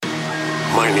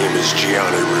My name is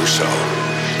Gianni Russo,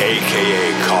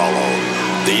 a.k.a. Carlo,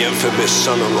 the infamous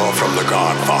son-in-law from The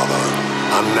Godfather.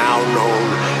 I'm now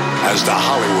known as the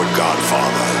Hollywood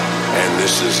Godfather, and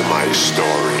this is my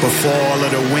story. Before all of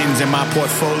the wins in my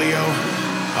portfolio,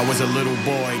 I was a little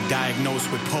boy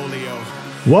diagnosed with polio.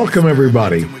 Welcome,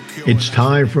 everybody. It's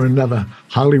time for another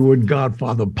Hollywood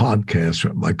Godfather podcast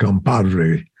with my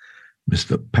compadre,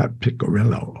 Mr. Pat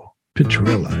Piccirillo.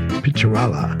 Piccirillo.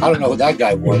 I don't know who that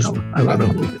guy was. I don't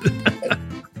know.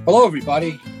 Hello,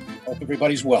 everybody. Hope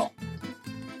everybody's well.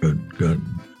 Good.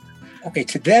 Okay,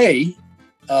 today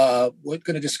we're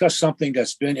going to discuss something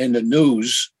that's been in the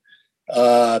news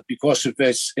because of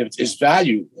its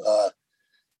value.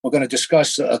 We're going to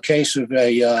discuss a case of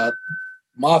a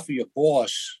mafia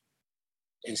boss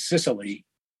in Sicily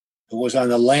who was on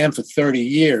the lam for 30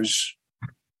 years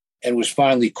and was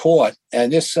finally caught.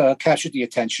 And this captured the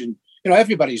attention.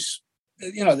 Everybody's,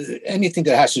 anything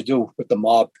that has to do with the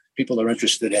mob, people are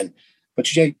interested in. But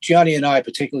Gianni and I are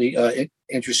particularly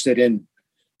interested in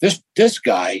this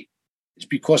guy is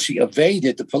because he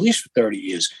evaded the police for 30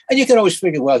 years. And you can always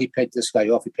figure, well, he paid this guy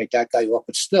off, he paid that guy off.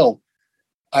 But still,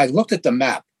 I looked at the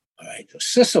map, all right?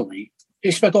 Sicily, he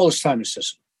spent all his time in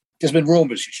Sicily. There's been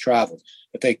rumors he's traveled,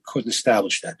 but they couldn't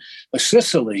establish that. But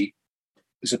Sicily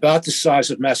is about the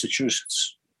size of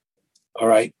Massachusetts, all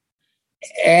right?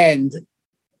 And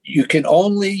you can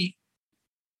only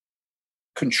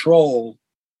control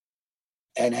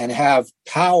and have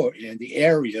power in the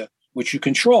area which you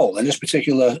control. And this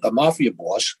particular mafia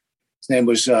boss, his name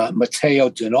was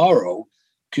Matteo Denaro,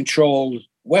 controlled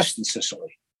Western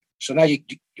Sicily. So now you're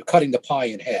cutting the pie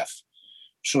in half.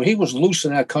 So he was loose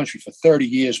in that country for 30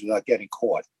 years without getting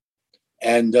caught.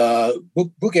 And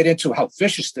we'll get into how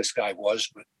vicious this guy was.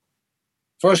 But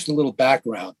first, a little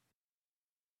background.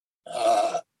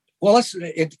 I'll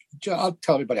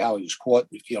tell everybody how he was caught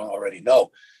if you don't already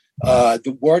know.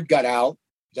 The word got out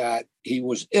that he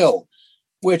was ill,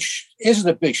 which isn't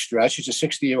a big stretch. He's a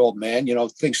 60-year-old man.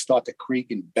 Things start to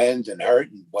creak and bend and hurt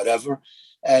and whatever.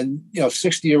 And,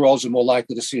 60-year-olds are more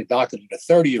likely to see a doctor than a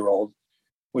 30-year-old,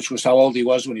 which was how old he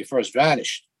was when he first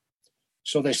vanished.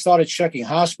 So they started checking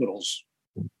hospitals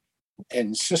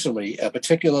in Sicily,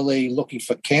 particularly looking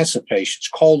for cancer patients,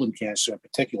 colon cancer in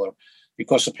particular,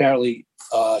 because apparently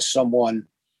someone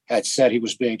had said he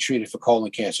was being treated for colon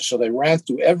cancer. So they ran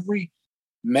through every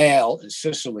male in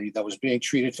Sicily that was being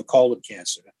treated for colon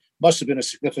cancer. Must have been a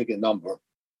significant number.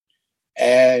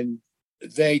 And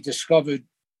they discovered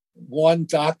one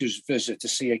doctor's visit to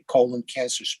see a colon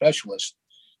cancer specialist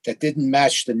that didn't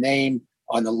match the name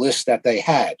on the list that they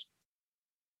had.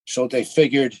 So they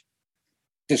figured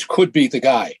this could be the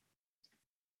guy.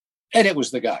 And it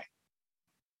was the guy.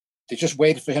 They just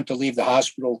waited for him to leave the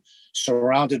hospital,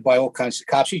 surrounded by all kinds of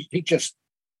cops. He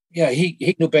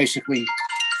knew basically,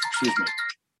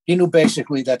 he knew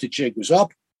basically that the jig was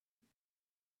up.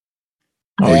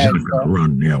 Oh, he's not going to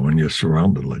run, when you're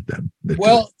surrounded like that.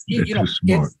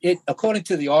 According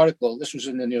to the article, this was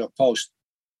in the New York Post,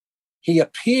 he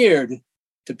appeared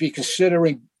to be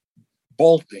considering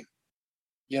bolting,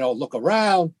 look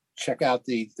around, check out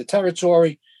the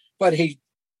territory, but he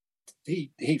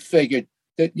figured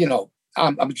that,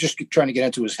 I'm just trying to get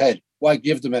into his head. Why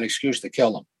give them an excuse to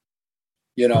kill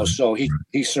him? So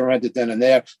he surrendered then and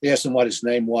there. They asked him what his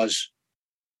name was,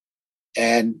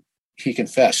 and he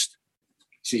confessed.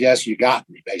 He said, yes, you got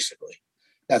me, basically.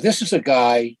 Now, this is a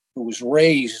guy who was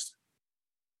raised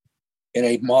in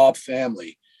a mob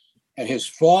family, and his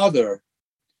father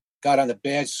got on the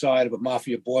bad side of a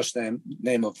mafia boss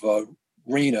name of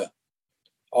Rina,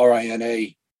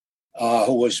 R-I-N-A,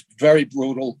 who was very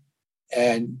brutal.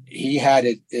 And he had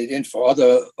it in for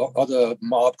other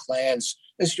mob clans.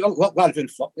 There's a lot of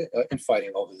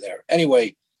infighting over there.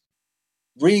 Anyway,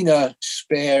 Rina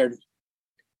spared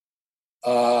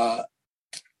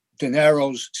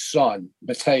Denaro's son,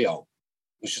 Matteo,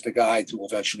 which is the guy who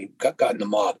eventually got in the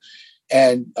mob.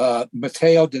 And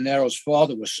Matteo Denaro's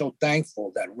father was so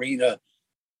thankful that Rina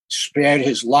spared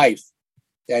his life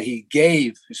that he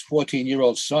gave his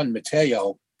 14-year-old son,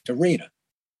 Matteo, to Rina.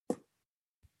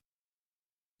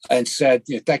 And said,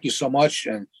 thank you so much,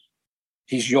 and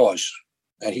he's yours.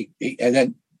 And and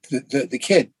then the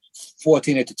kid,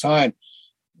 14 at the time,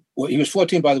 he was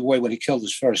 14, by the way, when he killed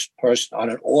his first person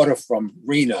on an order from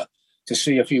Rina to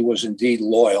see if he was indeed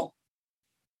loyal.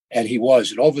 And he was.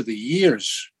 And over the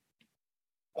years,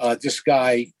 this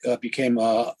guy became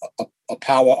a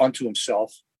power unto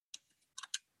himself.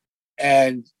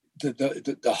 And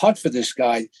the hunt for this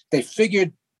guy, they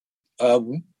figured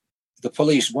the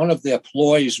police, one of their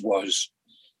ploys was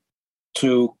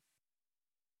to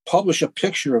publish a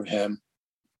picture of him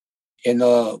in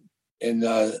the in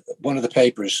one of the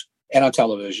papers and on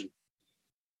television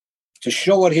to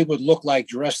show what he would look like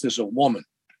dressed as a woman.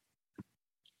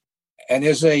 And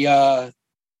there's a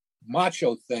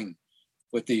macho thing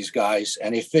with these guys,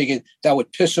 and they figured that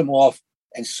would piss him off,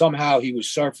 and somehow he would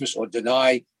surface or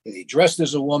deny that he dressed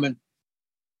as a woman.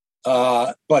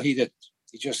 But he didn't.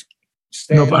 He just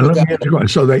stayed. No, but let me ask you,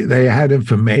 so they had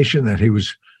information that he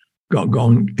was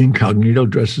going incognito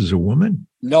dressed as a woman?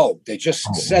 No, they just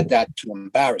said that to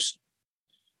embarrass him.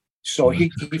 So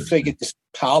he figured this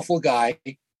powerful guy,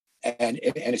 and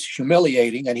it's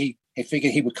humiliating, and he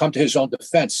figured he would come to his own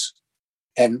defense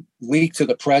and leak to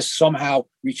the press, somehow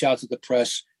reach out to the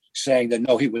press saying that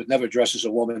no, he would never dress as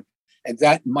a woman. And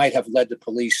that might have led the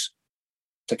police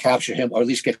to capture him, or at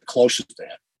least get closer to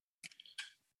him.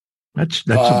 That's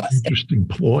an interesting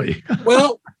ploy.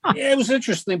 Well, it was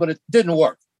interesting, but it didn't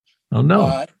work. Oh,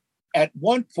 no. At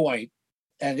one point,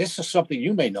 and this is something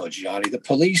you may know, Gianni, the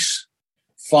police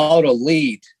followed a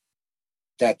lead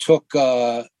that took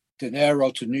De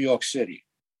Niro to New York City.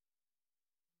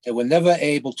 They were never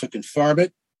able to confirm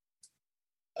it.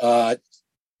 I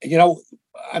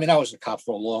was a cop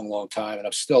for a long, long time, and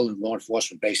I'm still in law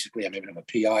enforcement, basically. I'm a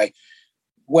PI.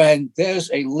 When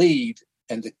there's a lead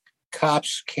and the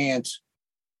cops can't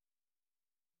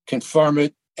confirm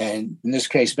it, and in this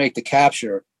case, make the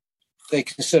capture, they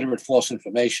consider it false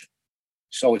information.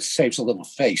 So it saves a little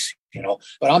face,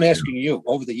 But I'm asking you,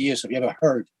 over the years, have you ever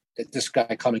heard that this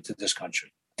guy coming to this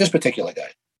country, this particular guy?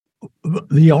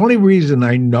 The only reason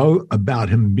I know about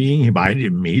him being here, I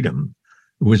didn't meet him,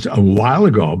 was a while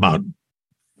ago, about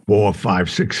 4, 5,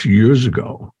 6 years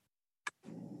ago,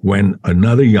 when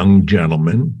another young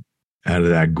gentleman out of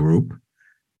that group,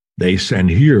 they sent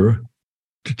here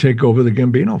to take over the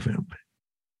Gambino family.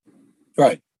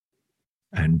 Right.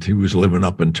 And he was living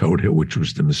up in Toad Hill, which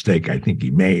was the mistake I think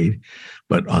he made,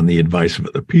 but on the advice of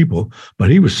other people.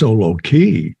 But he was so low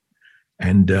key.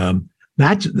 And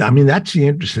that's the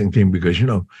interesting thing, because,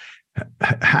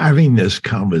 having this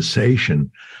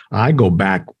conversation, I go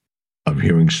back of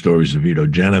hearing stories of Vito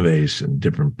Genovese and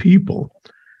different people.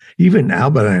 Even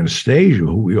Albert Anastasia,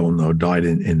 who we all know died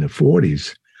in the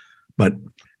 40s. But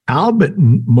Albert,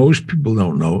 most people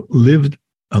don't know, lived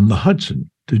on the Hudson.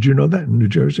 Did you know that, in New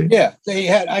Jersey? Yeah,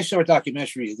 I saw a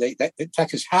documentary. In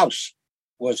fact, his house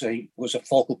was a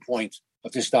focal point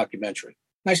of this documentary.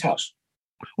 Nice house.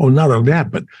 Oh, not only that,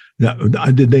 but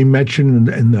did they mention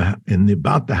in the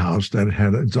about the house that it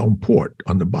had its own port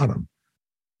on the bottom?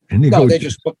 And they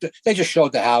just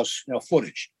showed the house,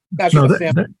 footage. That's what the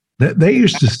family. They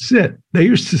used to sit. They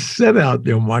used to sit out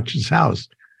there and watch his house,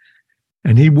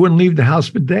 and he wouldn't leave the house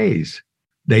for days.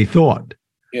 They thought.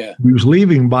 Yeah, he was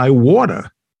leaving by water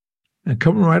and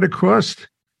coming right across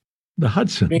the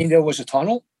Hudson. You mean there was a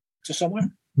tunnel to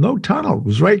somewhere? No tunnel. It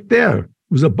was right there. It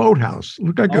was a boathouse. It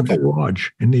looked like a garage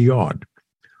in the yard.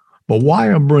 But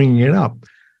why I'm bringing it up,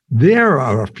 there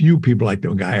are a few people like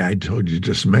the guy I told you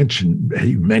just mentioned.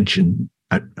 He mentioned,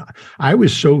 I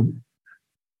was so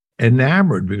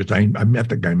enamored because I met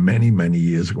the guy many, many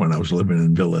years ago when I was living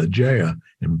in Villa Egea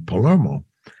in Palermo.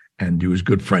 And he was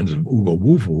good friends of Ugo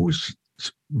Buffo, who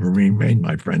remained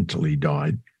my friend till he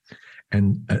died.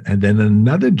 And then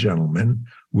another gentleman,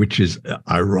 which is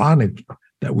ironic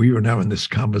that we were now in this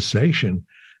conversation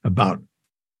about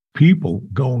people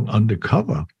going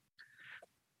undercover.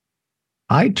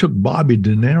 I took Bobby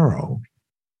De Niro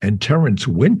and Terrence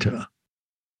Winter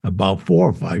about 4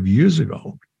 or 5 years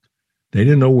ago. They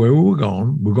didn't know where we were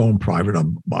going. We're going private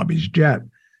on Bobby's jet.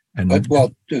 And let me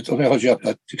hold you up.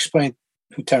 Explain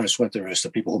who Terrence Winter is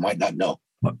to people who might not know.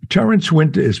 Terrence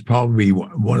Winter is probably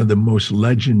one of the most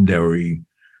legendary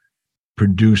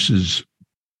producers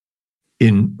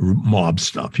in mob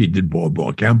stuff. He did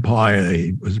Boardwalk Empire.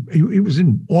 He was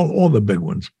in all the big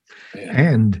ones. Yeah.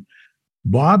 And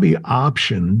Bobby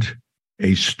optioned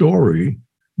a story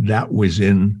that was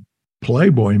in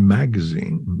Playboy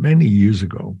magazine many years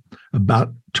ago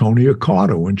about Tony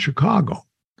Accardo in Chicago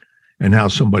and how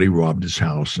somebody robbed his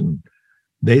house. And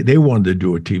they wanted to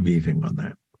do a TV thing on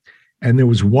that. And there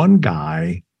was one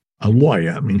guy, a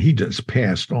lawyer. He just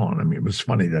passed on. It was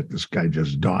funny that this guy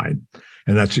just died.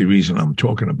 And that's the reason I'm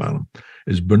talking about him,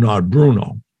 is Bernard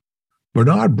Bruno.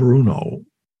 Bernard Bruno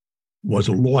was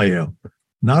a lawyer,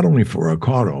 not only for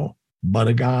Accardo, but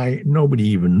a guy nobody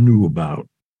even knew about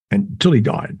until he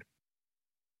died.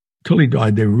 Till he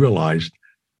died, they realized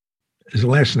his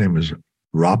last name is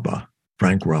Rappa,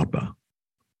 Frank Rappa.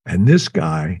 And this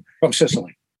guy... From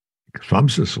Sicily.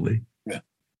 Yeah.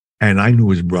 And I knew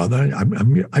his brother.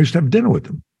 I used to have dinner with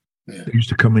him. Yeah. They used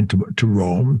to come into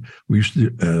Rome. We used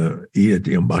to eat at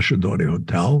the Ambasciatore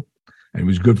Hotel. And he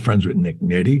was good friends with Nick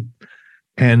Nitti.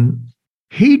 And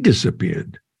he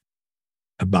disappeared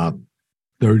about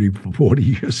 30, 40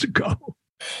 years ago.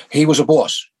 He was a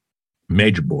boss.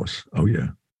 Major boss. Oh, yeah.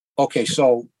 Okay,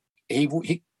 so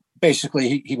he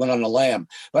basically he went on the lam.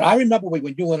 But I remember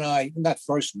when you and I not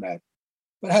first met,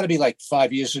 but it had to be like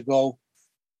 5 years ago.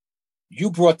 You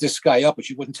brought this guy up, but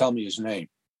you wouldn't tell me his name.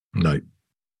 No.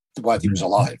 Why he was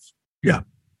alive. Yeah.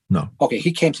 No. Okay,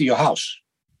 he came to your house.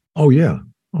 Oh, yeah.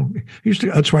 Oh,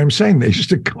 that's why I'm saying they used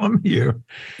to come here.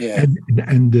 Yeah.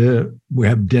 And we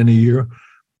have dinner here.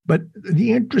 But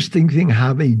the interesting thing,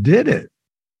 how they did it,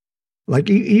 like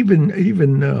even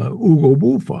Ugo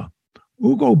Buffa.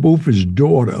 Ugo Buffa's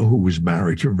daughter, who was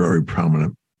married to very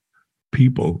prominent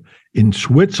people in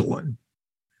Switzerland,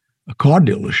 a car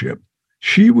dealership,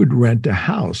 she would rent a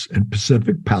house in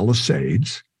Pacific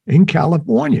Palisades in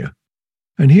California.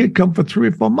 And he had come for 3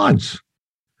 or 4 months.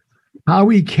 How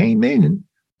he came in,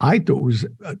 I thought was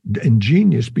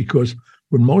ingenious, because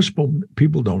when most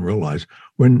people don't realize,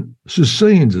 when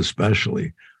Sicilians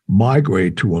especially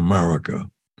migrate to America,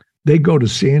 they go to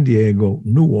San Diego,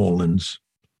 New Orleans,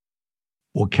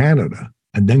 or Canada,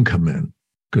 and then come in.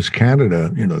 Because Canada,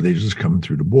 they just come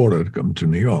through the border to come to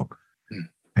New York.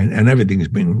 And everything's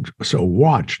been so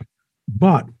watched.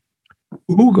 But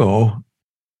Ugo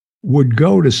would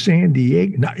go to San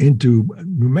Diego, into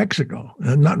New Mexico,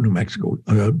 not New Mexico,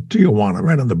 Tijuana,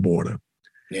 right on the border.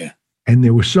 Yeah. And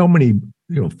there were so many,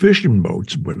 fishing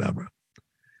boats, whatever.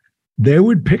 They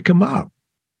would pick him up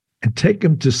and take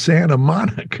him to Santa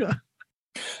Monica.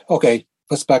 Okay,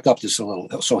 let's back up this a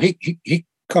little. So he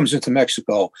comes into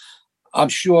Mexico. I'm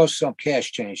sure some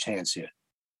cash changed hands here.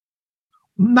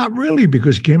 Not really,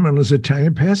 because he came on his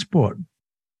Italian passport.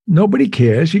 Nobody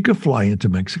cares. He could fly into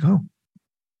Mexico.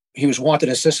 He was wanted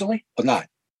in Sicily or not?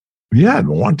 Yeah,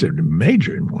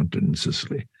 major wanted in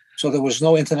Sicily. So there was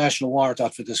no international warrant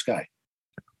out for this guy.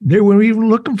 They weren't even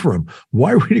looking for him.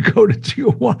 Why would he go to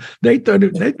Tijuana? They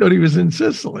thought he was in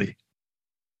Sicily.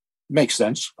 Makes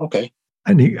sense. Okay.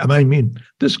 And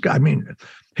this guy.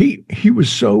 He was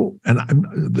so,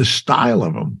 and the style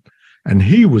of him, and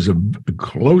he was one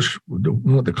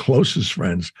of the closest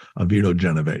friends of Vito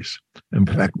Genovese. In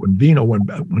fact, when Vito went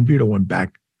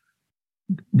back,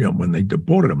 when they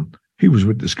deported him, he was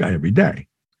with this guy every day.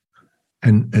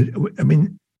 And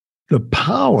the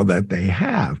power that they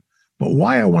have. But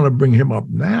why I want to bring him up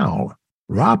now,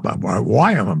 Rapa,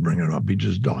 why am I bringing him up? He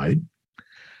just died.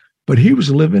 But he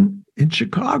was living in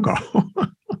Chicago.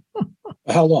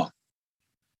 How long?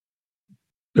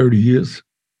 30 years.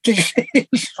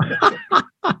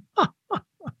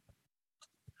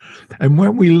 And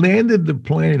when we landed the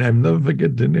plane, I'll never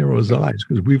forget De Niro's eyes,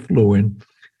 because we flew in,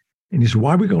 and he said,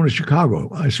 "Why are we going to Chicago?"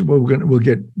 I said, "Well, we're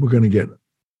going to get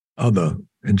other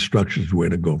instructions where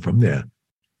to go from there,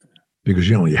 because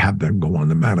you have to go on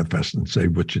the manifest and say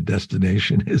what your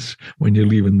destination is when you're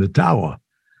leaving the tower."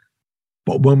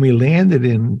 But when we landed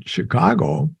in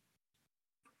Chicago,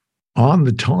 on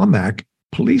the tarmac,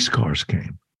 police cars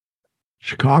came.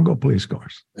 Chicago police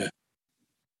cars. Yeah.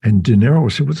 And De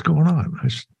Niro said, "What's going on?" I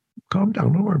said, "Calm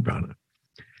down, don't worry about it."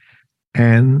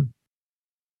 And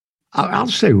I'll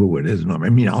say who it is.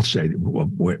 I'll say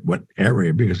what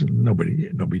area, because nobody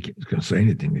is going to say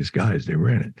anything. These guys, they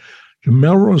ran it. The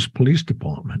Melrose Police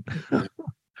Department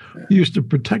used to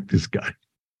protect this guy.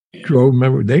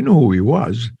 Remember, they knew who he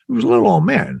was. He was a little old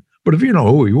man. But if you know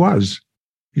who he was,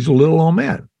 he's a little old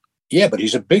man. Yeah, but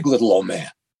he's a big little old man.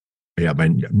 Yeah,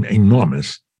 but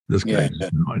enormous. This guy is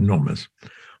enormous.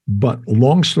 But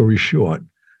long story short,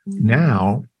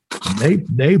 now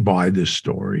they buy this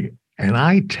story, and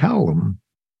I tell them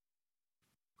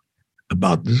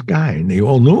about this guy, and they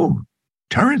all knew him.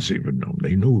 Terrence even knew him.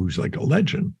 They knew he was like a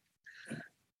legend.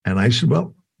 And I said,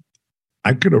 "Well,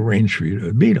 I could arrange for you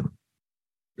to meet him."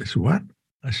 They said, "What?"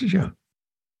 I said, "Yeah."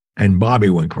 And Bobby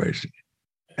went crazy.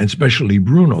 And especially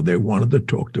Bruno. They wanted to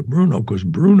talk to Bruno because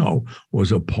Bruno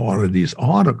was a part of this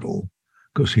article,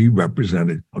 because he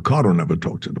represented, Accardo never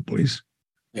talked to the police.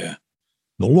 Yeah.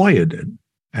 The lawyer did.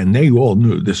 And they all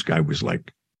knew this guy was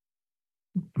like,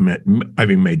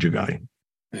 major guy.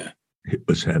 Yeah. It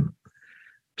was him.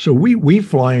 So we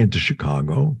fly into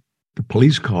Chicago. The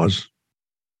police cars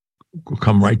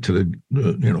come right to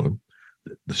the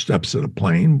steps of the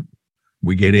plane.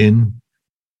 We get in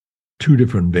 2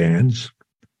 different vans,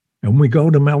 and we go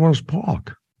to Melrose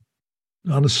Park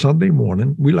on a Sunday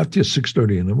morning. We left here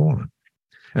 6:30 in the morning.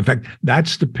 In fact,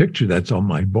 that's the picture that's on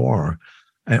my bar,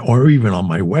 or even on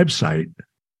my website.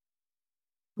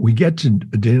 We get to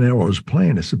De Niro's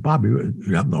plane. I said, "Bobby,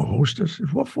 you have no hostess?" He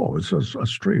said, "What for? It's a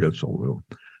street. It's all real."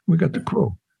 We got the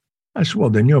crew. I said, well,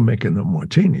 then you're making the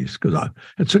martinis, because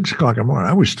at 6 o'clock in the morning,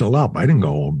 I was still up. I didn't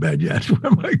go home bed yet.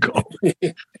 Where am I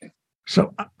going?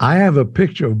 So I have a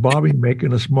picture of Bobby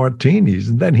making us martinis,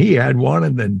 and then he had one,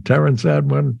 and then Terrence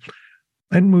had one,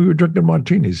 and we were drinking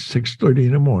martinis 6:30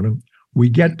 in the morning. We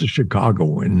get to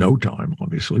Chicago in no time.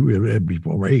 Obviously, we were there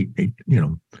before 8,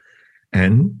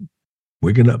 and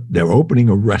they're opening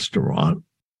a restaurant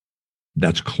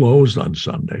that's closed on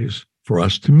Sundays for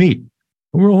us to meet.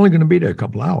 And we're only going to be there a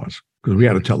couple hours because we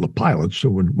had to tell the pilots so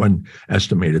when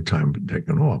estimated time for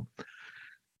taking off.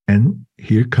 And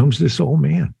here comes this old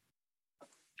man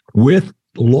with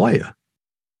a lawyer.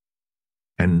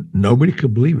 And nobody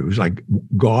could believe it. It was like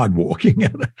God walking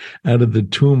out of the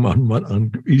tomb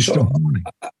on Easter morning.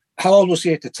 How old was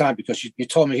he at the time? Because you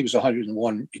told me he was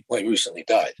 101 when he recently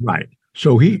died. Right.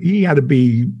 So he had to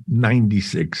be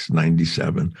 96,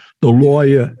 97. The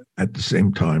lawyer at the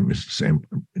same time is the same.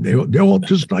 They all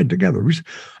just died together.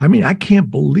 I mean, I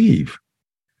can't believe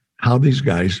how these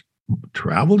guys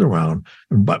traveled around.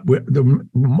 But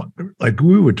like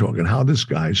we were talking, how this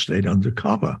guy stayed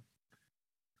undercover.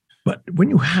 But when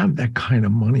you have that kind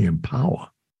of money and power.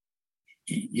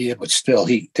 Yeah, but still,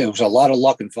 there was a lot of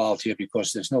luck involved here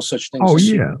because there's no such thing. Oh,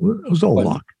 yeah. It was all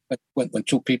luck. When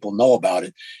two people know about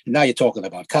it, and now you're talking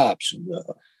about cops, and,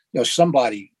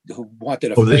 somebody who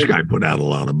wanted a this guy put out a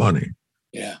lot of money.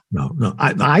 Yeah. No.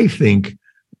 I think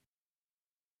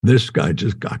this guy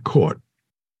just got caught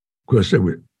because they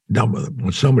were done with it.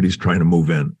 When somebody's trying to move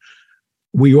in,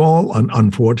 we all,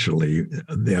 unfortunately,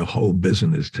 their whole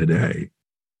business today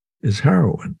is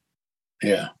heroin.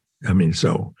 Yeah. I mean,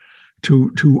 so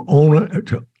to own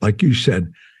it, like you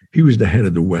said, he was the head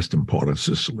of the western part of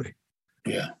Sicily.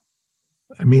 Yeah.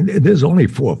 I mean, there's only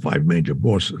 4 or 5 major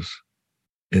bosses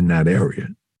in that area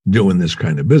doing this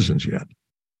kind of business yet.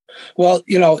 Well,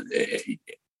 you're on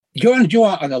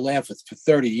the land for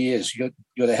 30 years. You're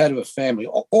the head of a family.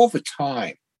 Over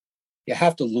time, you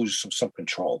have to lose some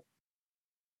control.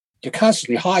 You're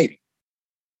constantly hiding.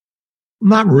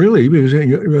 Not really, because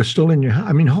you're still in your house.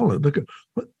 I mean, hold on. Look,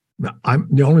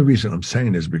 the only reason I'm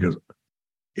saying is because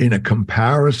in a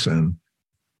comparison,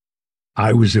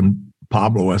 I was in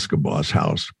Pablo Escobar's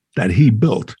house that he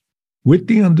built with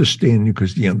the understanding,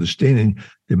 because the understanding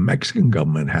the Mexican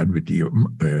government had with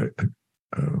the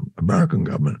American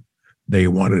government, they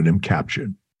wanted him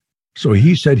captured. So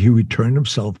he said he would turn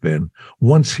himself in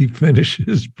once he finished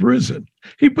his prison.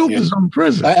 He built his own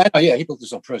prison. He built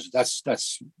his own prison.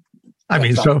 That's I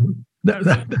mean, so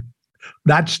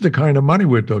that's the kind of money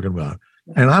we're talking about.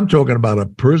 And I'm talking about a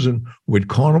prison with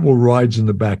carnival rides in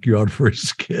the backyard for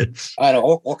his kids. I know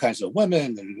all kinds of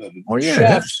women and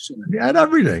chefs. And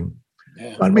everything.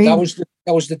 Yeah. I mean, that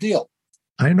was the deal.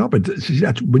 I know, but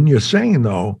that's when you're saying,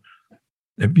 though,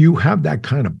 if you have that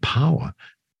kind of power,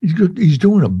 he's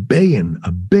doing $1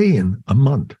 billion a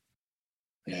month.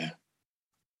 Yeah.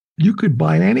 You could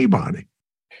buy anybody.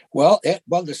 Well,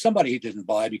 there's somebody he didn't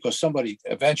buy because somebody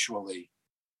eventually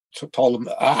told him,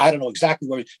 I don't know exactly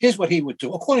where. Here's what he would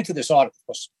do. According to this article,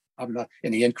 because I'm not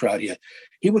in the in crowd here,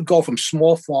 he would go from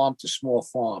small farm to small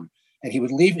farm, and he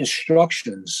would leave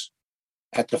instructions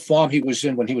at the farm he was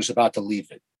in when he was about to leave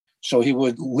it. So he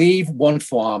would leave one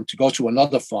farm to go to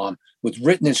another farm with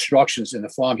written instructions in the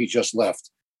farm he just left.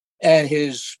 And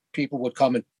his people would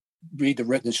come and read the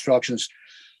written instructions.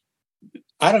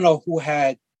 I don't know who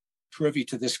had privy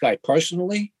to this guy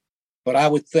personally, but I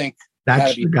would think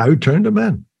that's the guy who turned him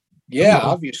in. Yeah,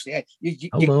 obviously.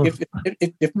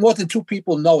 If more than 2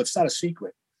 people know, it's not a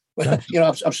secret. But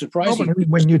I'm surprised. No,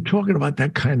 when you're talking about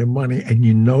that kind of money and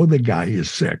you know the guy is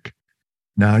sick,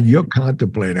 now you're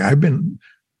contemplating. I've been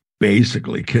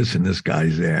basically kissing this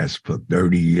guy's ass for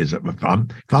 30 years. If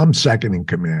I'm second in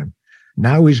command,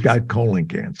 now he's got colon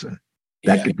cancer.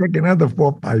 That could take another 4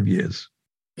 or 5 years.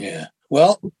 Yeah.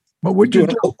 Well, what would you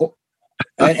do?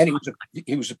 And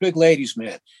he was a big ladies'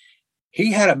 man.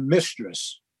 He had a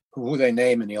mistress who they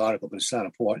name in the article, but it's not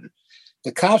important.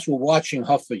 The cops were watching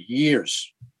her for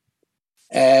years,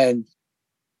 and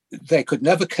they could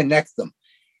never connect them.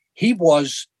 He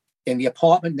was in the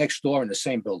apartment next door in the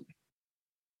same building.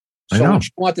 So when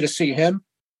she wanted to see him,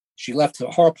 she left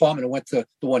her apartment and went to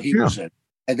the one he was in.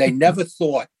 And they never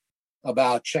thought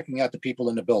about checking out the people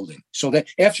in the building. So that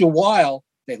after a while,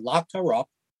 they locked her up,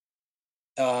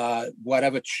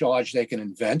 whatever charge they can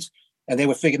invent. And they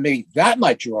were thinking maybe that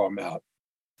might draw him out.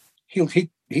 He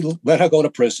let her go to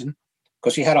prison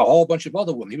because he had a whole bunch of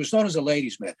other women. He was known as a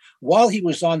ladies' man. While he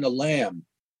was on the lam,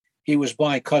 he was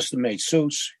buying custom-made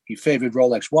suits. He favored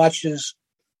Rolex watches,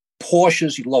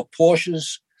 Porsches. He loved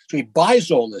Porsches. So he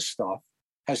buys all this stuff,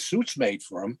 has suits made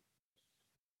for him.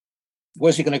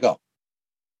 Where's he going to go?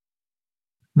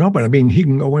 No, but I mean, he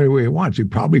can go anywhere he wants. He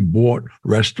probably bought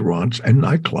restaurants and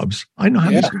nightclubs. I know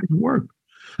how these guys work.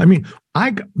 I mean,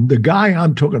 the guy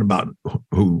I'm talking about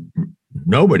who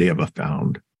nobody ever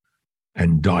found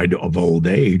and died of old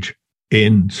age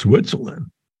in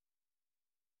Switzerland.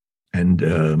 And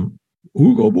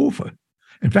Hugo Buffa.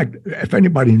 In fact, if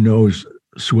anybody knows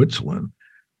Switzerland,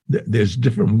 there's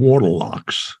different water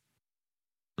locks.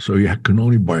 So you can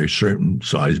only buy certain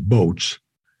size boats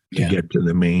to get to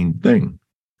the main thing.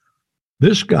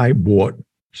 This guy bought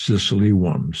Sicily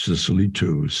 1, Sicily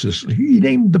 2, Sicily. He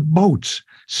named the boats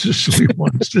Sicily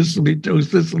 1, Sicily 2,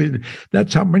 Sicily.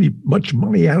 That's how much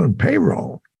money he had on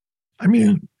payroll. I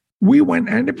mean, we went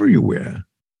everywhere.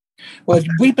 Well,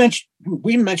 we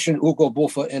mentioned Hugo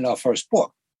Buffa in our first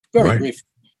book, very briefly.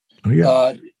 Oh,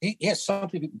 yeah. He has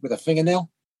something with a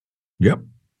fingernail. Yep.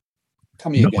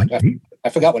 Tell me again. I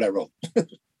forgot what I wrote.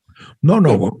 No.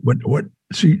 What?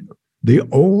 See, the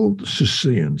old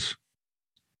Sicilians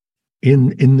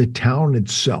in the town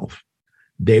itself,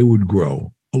 they would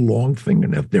grow a long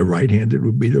finger. If they're right-handed, it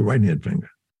would be the right-hand finger.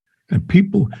 And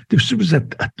people, this was a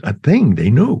thing they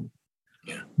knew.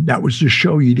 Yeah. That was to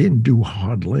show you didn't do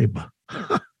hard labor.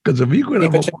 Because if you could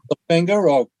have a particular finger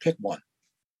or pick one.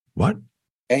 What?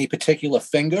 Any particular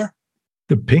finger?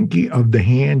 The pinky of the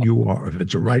hand you are. If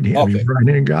it's a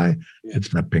right-hand guy, it's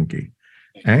that pinky.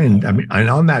 And I mean, and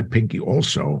on that pinky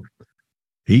also,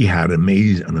 he had an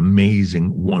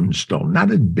amazing one stone,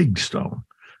 not a big stone,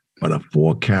 but a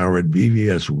 4-carat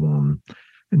VVS1.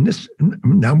 And this,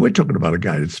 now we're talking about a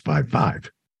guy that's 5'5".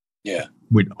 Yeah.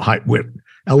 With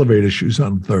elevator shoes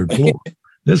on the third floor.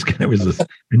 This guy was,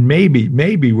 and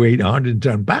maybe weighed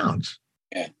 110 pounds.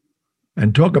 Yeah.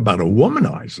 And talk about a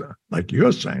womanizer, like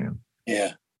you're saying.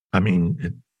 Yeah. I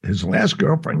mean, his last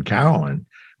girlfriend, Carolyn,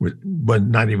 was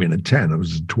not even a 10, it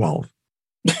was a 12.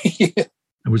 Yeah.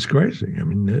 It was crazy. I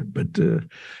mean, but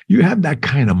you have that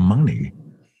kind of money,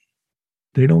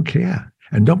 they don't care.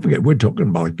 And don't forget, we're talking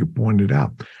about, like you pointed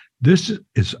out, this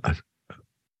is a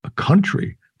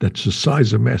country that's the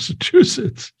size of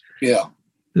Massachusetts. Yeah.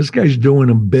 This guy's doing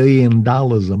 $1 billion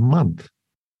a month.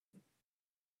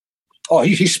 Oh,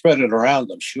 he spread it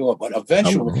around, I'm sure. But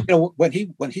eventually, when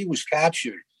he was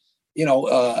captured, they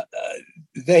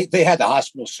had the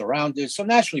hospital surrounded. So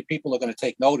naturally, people are going to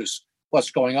take notice what's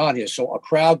going on here. So a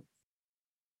crowd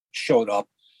showed up,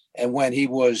 and when he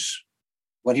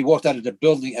walked out of the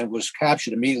building and was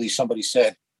captured, immediately somebody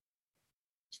said,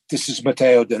 "This is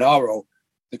Matteo Denaro."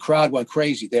 The crowd went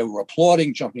crazy. They were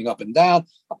applauding, jumping up and down.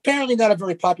 Apparently not a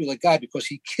very popular guy because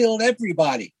he killed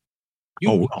everybody.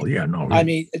 I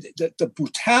mean, the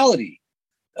brutality.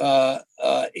 There's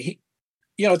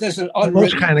an unwritten...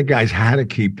 Those kind of guys had to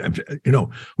keep.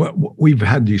 We've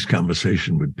had these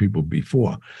conversations with people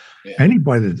before. Yeah.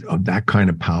 Anybody of that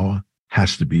kind of power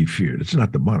has to be feared. It's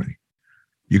not the money.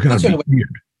 You got to be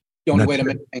feared. The only way to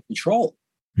maintain control.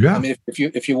 Yeah. I mean,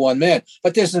 if you're one man,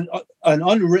 but there's an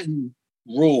unwritten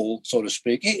rule, so to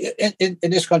speak, in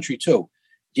this country too.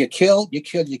 You kill,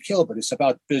 but it's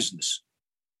about business.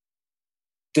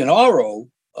 Denaro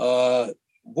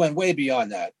went way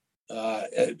beyond that.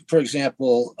 For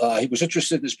example, he was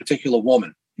interested in this particular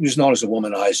woman. He was known as a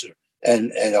womanizer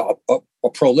and a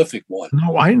prolific one.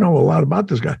 No, I know a lot about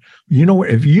this guy. You know,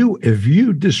 if you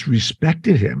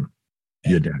disrespected him,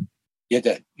 you're dead. You're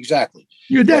dead. Exactly.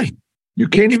 You're dead. You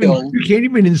can't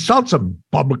even insult him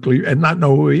publicly and not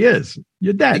know who he is.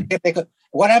 You're dead.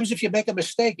 What happens if you make a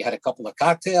mistake? You had a couple of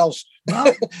cocktails.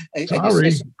 Well, and sorry.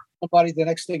 you say somebody, the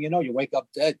next thing you know, you wake up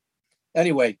dead.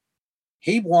 Anyway,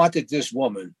 he wanted this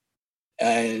woman,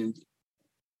 and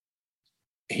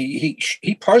he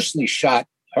personally shot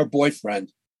her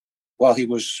boyfriend while he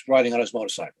was riding on his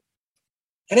motorcycle,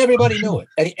 and everybody knew it.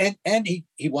 And he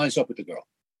winds up with the girl.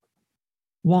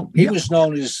 Well, he was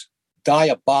known as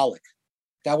Diabolic.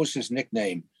 That was his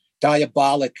nickname.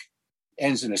 Diabolic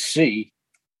ends in a C.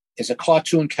 It's a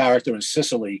cartoon character in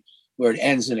Sicily where it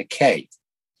ends in a K.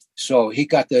 So he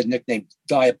got the nickname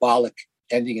Diabolic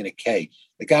ending in a K.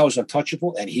 The guy was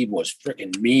untouchable, and he was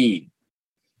freaking mean.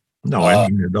 No, I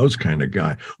mean, those kind of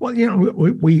guys. Well,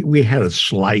 we had a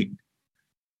slight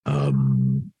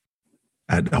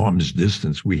at arm's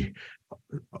distance.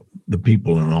 The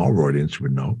people in our audience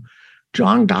would know.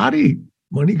 John Gotti,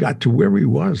 when he got to where he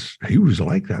was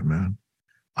like that, man.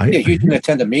 He didn't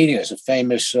attend a meeting. There's a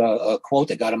famous quote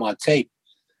that got him on tape.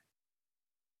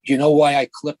 You know why I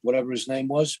clipped whatever his name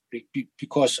was?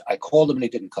 Because I called him and he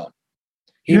didn't come.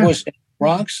 He was in the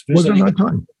Bronx visiting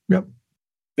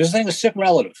a sick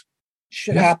relative.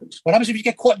 Shit happens. What happens if you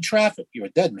get caught in traffic? You're a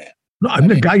dead man. No, I'm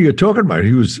the guy you're talking about.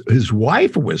 His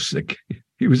wife was sick.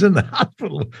 He was in the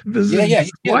hospital visiting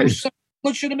his wife. Some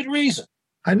legitimate reason.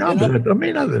 I know, but I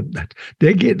mean,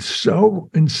 they get so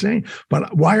insane.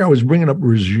 But why I was bringing up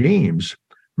Regimes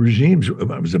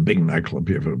was a big nightclub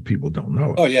here for people don't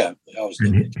know. Oh, yeah.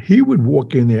 And he would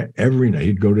walk in there every night.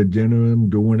 He'd go to dinner and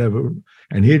do whatever,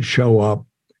 and he'd show up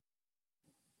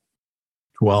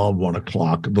 12, 1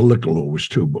 o'clock. The liquor law was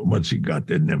 2, but once he got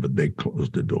there, they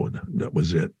closed the door. That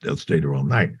was it. They'll stay there all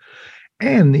night.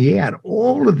 And he had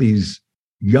all of these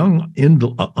young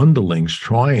underlings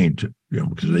trying to,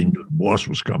 because they knew the boss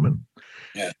was coming.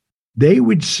 Yeah. They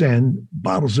would send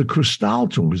bottles of Cristal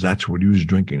to him because that's what he was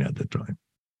drinking at the time.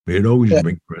 He'd always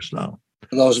drink Cristal.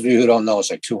 For those of you who don't know,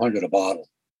 it's like $200 a bottle.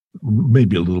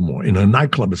 Maybe a little more. In a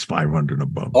nightclub, it's $500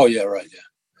 above. Oh, yeah, right, yeah.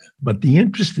 But the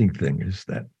interesting thing is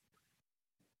that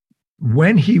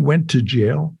when he went to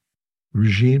jail,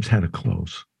 Regimes had to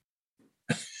close.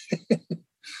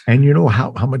 And you know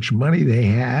how much money they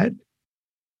had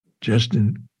just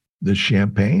in the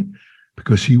champagne?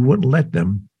 Because he wouldn't let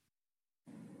them.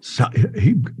 So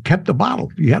he kept the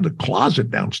bottle. He had a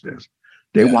closet downstairs.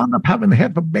 They wound up having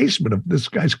half a basement of this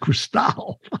guy's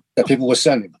Cristal. That people were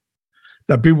sending them.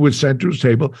 That people would send to his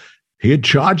table. He had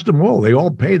charged them all. They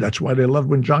all paid. That's why they loved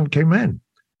when John came in.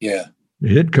 Yeah.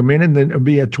 He'd come in and then it'd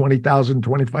be at $20,000,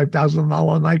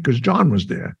 $25,000 a night because John was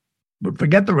there. But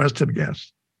forget the rest of the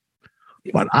guests.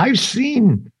 But I've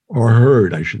seen, or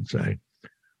heard, I should say,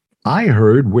 I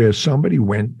heard where somebody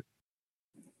went,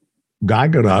 guy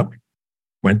got up,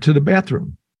 went to the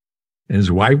bathroom, and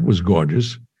his wife was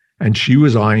gorgeous, and she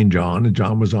was eyeing John, and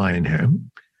John was eyeing him.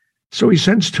 So he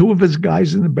sends 2 of his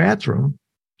guys in the bathroom,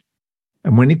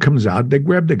 and when he comes out, they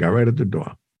grab the guy right at the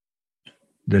door.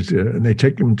 And they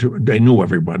take him to, they knew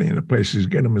everybody in the place. He's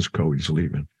getting him his coat, he's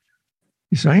leaving.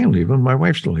 He said, I ain't leaving, my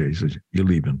wife's still here. He says, you're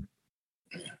leaving.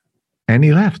 And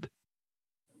he left.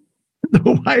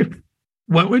 The wife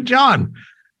went with John.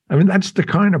 I mean, that's the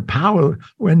kind of power.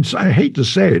 When I hate to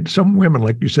say it, some women,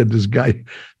 like you said, this guy,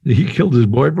 he killed his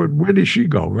boyfriend. Where did she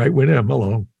go? Right with him.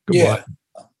 Hello. Goodbye. Yeah.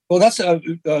 Well, that's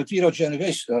Vito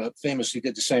Genovese famously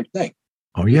did the same thing.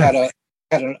 Oh, yeah. He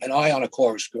had an eye on a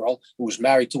chorus girl who was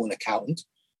married to an accountant.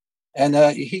 And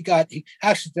he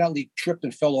accidentally tripped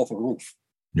and fell off a roof.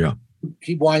 Yeah.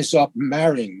 He winds up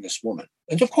marrying this woman.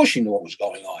 And of course she knew what was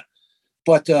going on.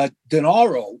 But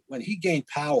Denaro, when he gained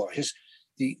power,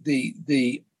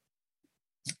 the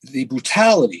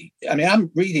brutality. I mean,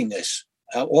 I'm reading this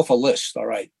off a list. All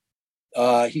right,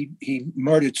 he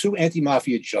murdered 2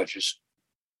 anti-mafia judges,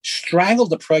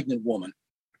 strangled a pregnant woman.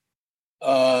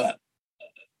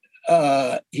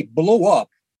 He blew up.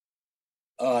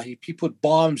 He put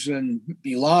bombs in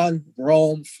Milan,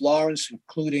 Rome, Florence,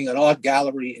 including an art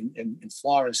gallery in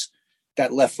Florence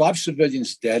that left 5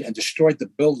 civilians dead and destroyed the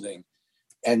building.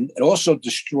 And it also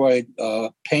destroyed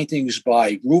paintings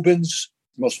by Rubens,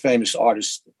 the most famous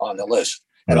artist on the list,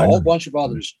 and a whole bunch of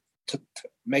others to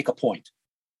make a point.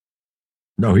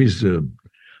 No,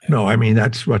 I mean,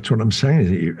 that's what I'm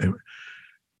saying.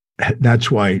 That's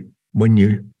why when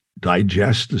you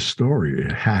digest the story,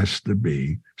 it has to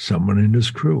be someone in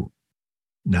his crew.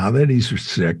 Now that he's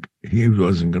sick, he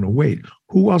wasn't going to wait.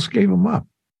 Who else gave him up?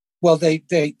 Well, they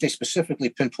specifically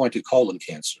pinpointed colon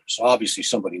cancer, so obviously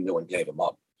somebody knew and gave him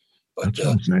up. But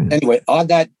anyway, on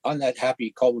that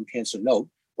happy colon cancer note,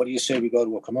 what do you say we go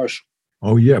to a commercial?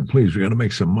 Oh yeah, please. We got to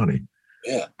make some money.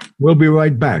 Yeah, we'll be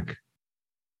right back.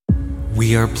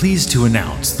 We are pleased to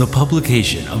announce the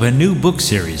publication of a new book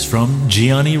series from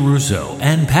Gianni Russo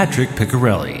and Patrick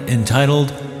Piccarelli entitled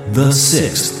The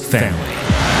Sixth Family.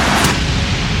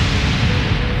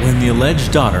 When the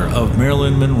alleged daughter of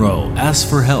Marilyn Monroe asks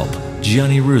for help,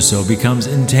 Gianni Russo becomes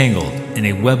entangled in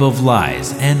a web of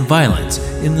lies and violence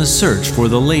in the search for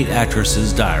the late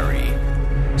actress's diary.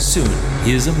 Soon,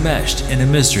 he is enmeshed in a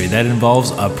mystery that involves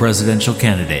a presidential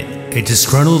candidate, a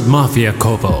disgruntled mafia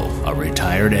capo, a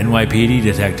retired NYPD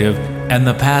detective, and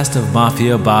the past of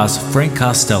mafia boss Frank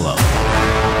Costello.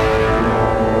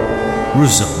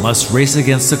 Russo must race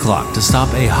against the clock to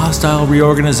stop a hostile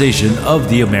reorganization of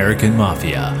the American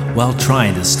Mafia, while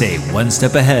trying to stay one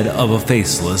step ahead of a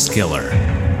faceless killer.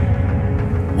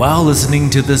 While listening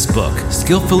to this book,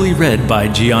 skillfully read by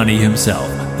Gianni himself,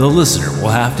 the listener will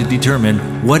have to determine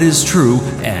what is true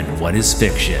and what is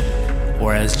fiction.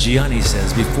 Or as Gianni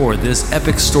says before this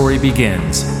epic story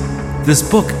begins, this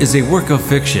book is a work of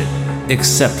fiction,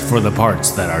 except for the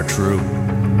parts that are true.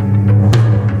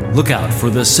 Look out for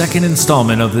the second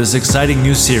installment of this exciting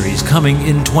new series coming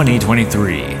in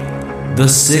 2023, The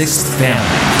Sixth Family.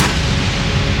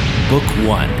 Book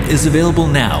 1 is available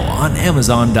now on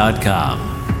Amazon.com.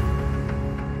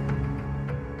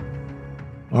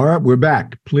 All right, we're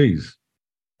back, please.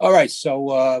 All right,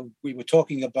 so we were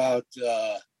talking about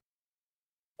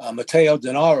Matteo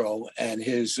Denaro and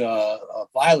his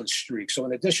violence streak. So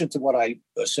in addition to what I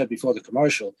said before the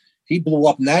commercial, he blew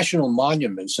up national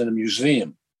monuments in a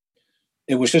museum.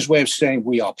 It was his way of saying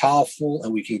we are powerful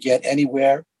and we can get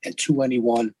anywhere and to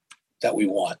anyone that we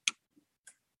want.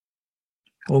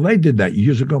 Well, they did that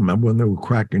years ago. Remember when they were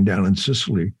cracking down in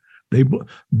Sicily?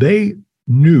 They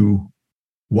knew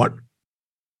what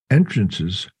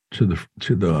entrances to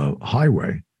the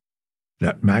highway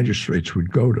that magistrates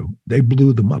would go to. They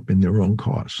blew them up in their own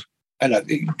cars. And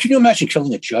can you imagine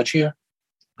killing a judge here?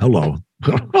 Hello.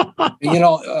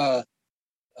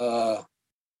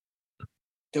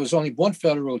 There was only one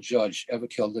federal judge ever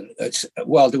killed.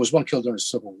 There was one killed during the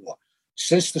Civil War.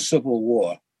 Since the Civil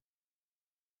War,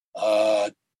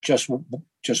 just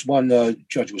one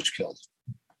judge was killed.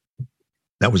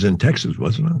 That was in Texas,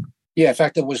 wasn't it? Yeah, in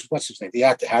fact, it was, what's his name? The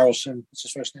actor Harrelson. What's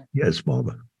his first name? Yeah, his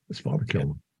father. His father killed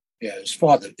him. Yeah, his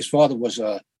father was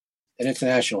an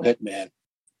international hitman,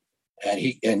 and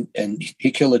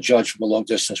he killed a judge from a long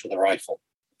distance with a rifle.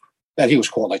 And he was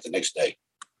caught like the next day,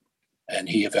 and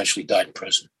he eventually died in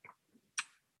prison.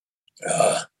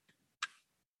 You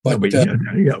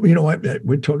know what?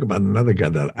 We're talking about another guy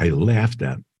that I laughed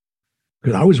at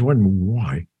because I was wondering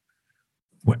why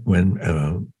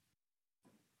when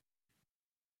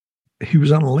he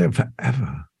was on the lam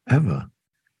forever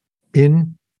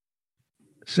in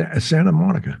Santa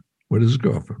Monica with his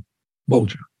girlfriend,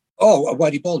 Bulger. Oh,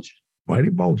 Whitey Bulger.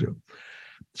 Whitey Bulger.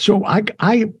 So I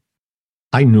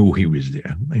knew he was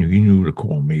there. He knew to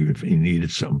call me if he needed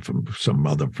something from some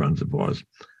other friends of ours.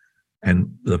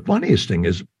 And the funniest thing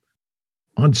is,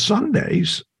 on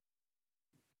Sundays,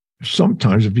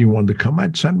 sometimes if he wanted to come,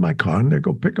 I'd send my car and they'd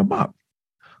go pick him up.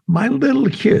 My little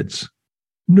kids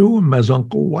knew him as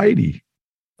Uncle Whitey.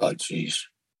 Oh, jeez.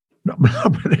 No,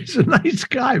 but he's a nice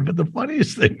guy. But the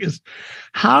funniest thing is,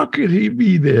 how could he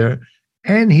be there?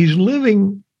 And he's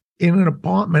living in an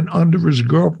apartment under his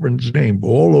girlfriend's name for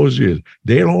all those years.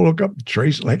 They don't look up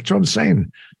Trace. Like what I'm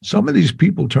saying, some of these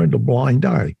people turned a blind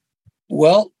eye.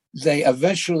 Well, they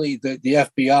eventually, the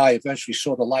FBI eventually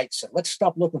saw the light and said, let's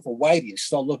stop looking for Whitey and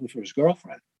start looking for his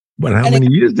girlfriend. But how many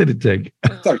years did it take?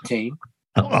 13.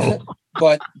 Oh.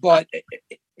 But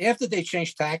after they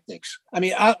changed tactics, I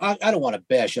mean, I don't want to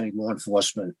bash any law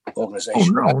enforcement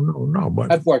organization. Oh, no.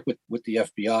 But I've worked with the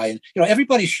FBI, and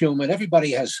everybody's human.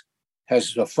 Everybody has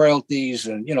frailties,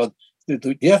 and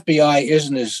the FBI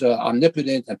isn't as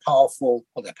omnipotent and powerful.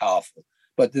 Well, they're powerful,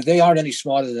 but they aren't any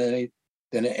smarter than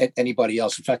anybody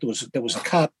else. In fact, there was a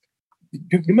cop.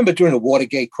 You remember during the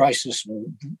Watergate crisis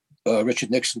when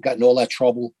Richard Nixon got in all that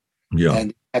trouble,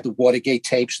 and had the Watergate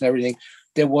tapes and everything.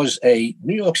 There was a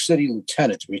New York City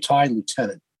lieutenant, retired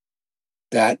lieutenant,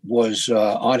 that was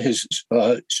on his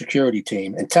security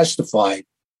team and testified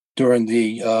during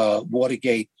the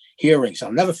Watergate hearings.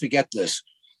 I'll never forget this.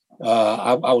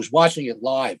 I was watching it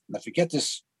live, and I forget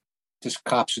this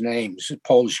cop's name. This is a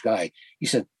Polish guy. He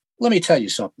said, "Let me tell you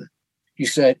something." He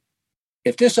said,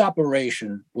 "If this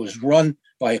operation was run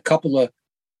by a couple of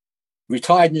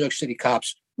retired New York City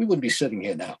cops, we wouldn't be sitting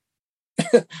here now."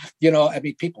 I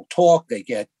mean, people talk. They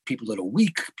get people that are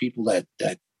weak, people that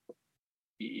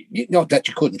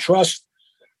you couldn't trust,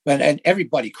 and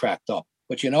everybody cracked up.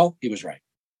 But he was right.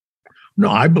 No,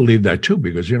 I believe that too,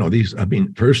 because these. I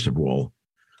mean, first of all,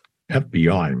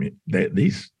 FBI. I mean,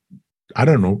 these. I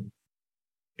don't know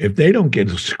if they don't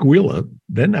get a squealer,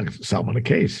 they're not solving a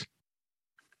case.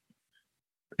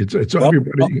 It's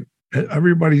everybody.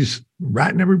 Everybody's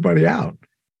ratting everybody out.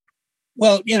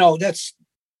 Well, that's.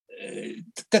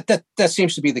 That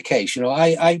seems to be the case.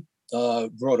 I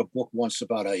wrote a book once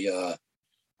about a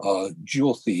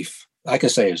jewel thief. I can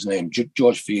say his name,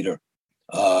 George Feeder.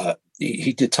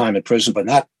 He did time in prison, but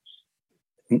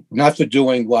not for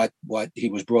doing what he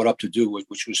was brought up to do,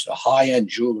 which was a high-end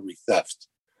jewelry theft.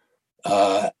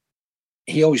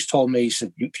 He always told me, he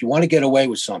said, if you want to get away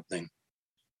with something,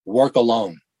 work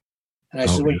alone. And I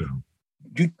said, well,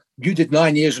 you did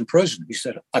 9 years in prison. He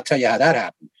said, I'll tell you how that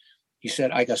happened. He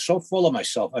said, I got so full of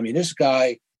myself. I mean, this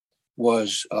guy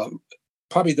was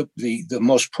probably the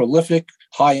most prolific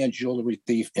high-end jewelry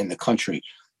thief in the country.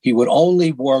 He would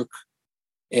only work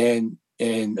he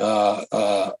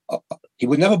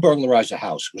would never burglarize a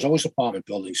house. It was always apartment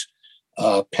buildings,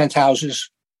 penthouses.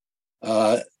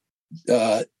 Was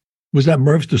that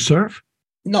Murph the Surf?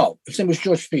 No, his name was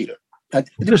George Feeder.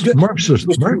 Murph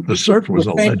the Surf was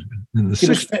a legend in the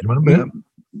 60s. Remember him?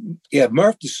 Yeah,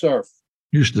 Murph the Surf.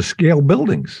 Used to scale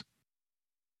buildings.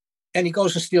 And he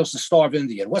goes and steals the Star of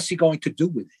India. What's he going to do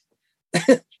with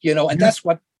it? That's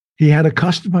what... He had a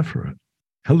customer for it.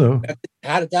 Hello.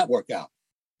 How did that work out?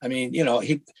 I mean,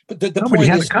 but the Nobody point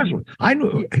had is, a customer. I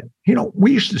knew,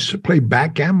 we used to play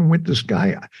backgammon with this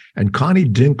guy and Connie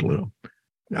Dinkler.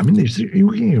 I mean, you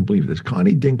can't even believe this.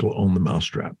 Connie Dinkler owned the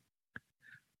Mousetrap.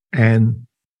 And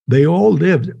they all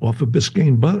lived off of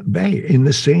Biscayne Bay in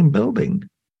the same building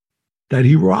that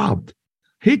he robbed.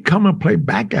 He'd come and play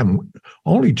backgammon.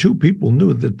 Only 2 people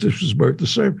knew that this was Bert the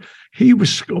Serf. He was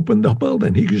scoping the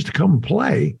building. He used to come and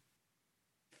play.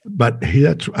 But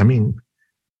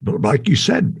but like you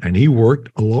said, and he worked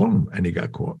alone and he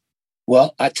got caught.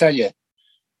 Well, I tell you,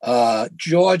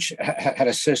 George had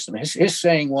a system. His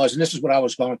saying was, and this is what I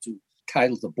was going to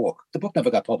title the book. The book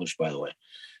never got published, by the way.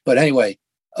 But anyway,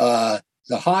 the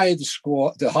higher the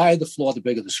score, the higher the floor, the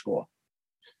bigger the score.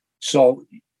 So,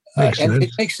 and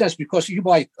it makes sense because you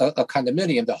buy a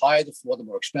condominium, the higher the floor, the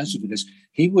more expensive it is.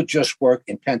 He would just work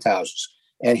in penthouses.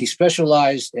 And he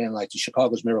specialized in like the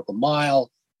Chicago's Miracle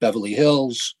Mile, Beverly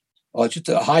Hills, or just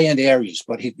the high-end areas.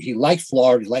 But he liked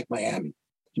Florida, he liked Miami.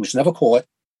 He was never caught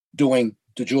doing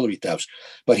the jewelry thefts.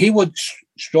 But he would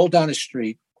stroll down the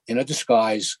street in a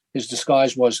disguise. His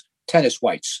disguise was tennis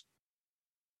whites.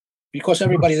 Because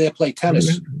everybody there played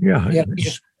tennis. Yeah.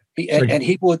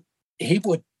 He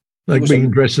would like being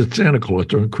dressed as Santa Claus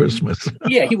during Christmas.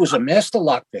 Yeah, he was a master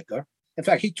lock picker. In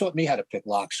fact, he taught me how to pick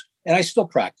locks, and I still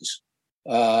practice.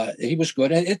 He was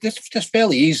good, and it's just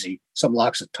fairly easy. Some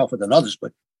locks are tougher than others,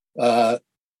 but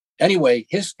anyway,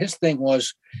 his thing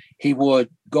was he would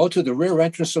go to the rear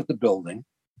entrance of the building,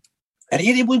 and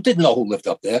he didn't know who lived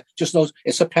up there. Just knows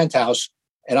it's a penthouse,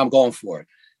 and I'm going for it.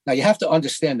 Now you have to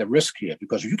understand the risk here,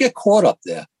 because if you get caught up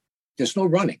there, there's no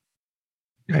running.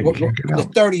 Yeah, you can't get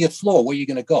out. The 30th floor, where are you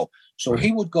going to go? So Right.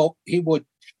 he would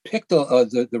pick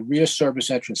the rear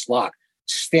service entrance lock,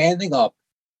 standing up,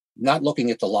 not looking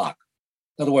at the lock.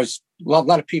 In other words, a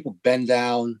lot of people bend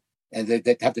down and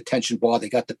they have the tension bar. They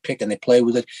got the pick and they play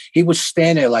with it. He would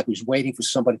stand there like he was waiting for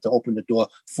somebody to open the door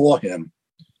for him.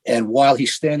 And while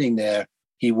he's standing there,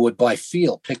 he would, by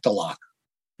feel, pick the lock.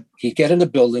 He'd get in the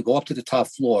building, go up to the top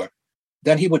floor.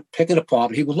 Then he would pick an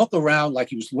apartment. He would look around like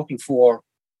he was looking for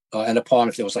an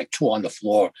apartment. If there was like 2 on the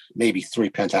floor, maybe 3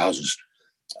 penthouses.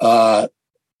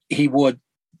 He would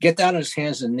get down on his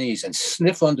hands and knees and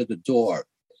sniff under the door.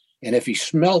 And if he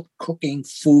smelled cooking,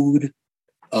 food,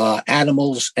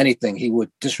 animals, anything, he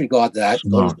would disregard that.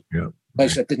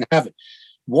 Place that didn't have it.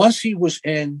 Once he was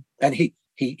in, and he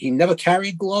never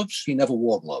carried gloves, he never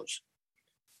wore gloves.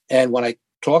 And when I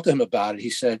talked to him about it, he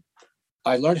said,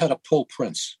 I learned how to pull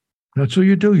prints. That's what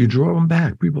you do. You draw them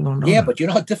back. People don't know. Yeah, that. but you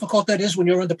know how difficult that is when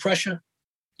you're under pressure?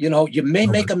 You may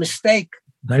make a mistake.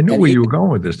 I knew where you were going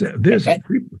with this.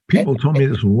 People told me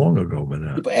this long ago.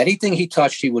 But anything he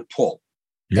touched, he would pull.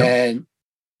 Yep. And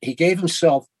he gave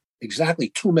himself exactly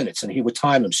 2 minutes, and he would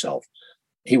time himself.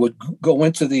 He would go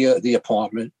into the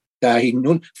apartment. He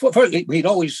knew first, he'd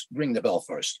always ring the bell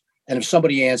first. And if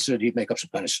somebody answered, he'd make up some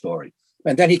kind of story.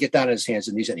 And then he'd get down on his hands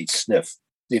and knees and he'd sniff,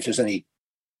 see if there's any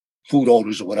food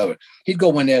odors or whatever. He'd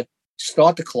go in there,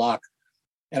 start the clock.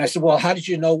 And I said, well, how did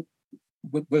you know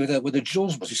where the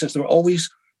jewels was? He says, they're always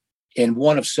in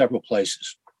one of several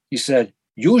places. He said,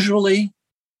 usually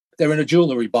they're in a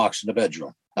jewelry box in the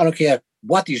bedroom. I don't care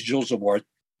what these jewels are worth.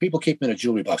 People keep them in a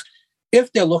jewelry box.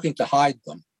 If they're looking to hide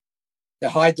them, they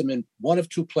hide them in one of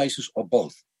 2 places or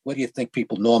both. Where do you think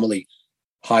people normally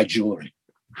hide jewelry?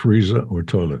 Freezer or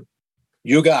toilet.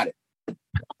 You got it.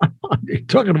 You're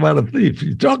talking about a thief.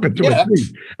 You're talking to a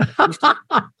thief.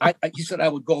 He said, I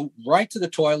would go right to the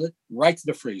toilet, right to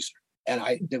the freezer. And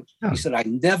he said, I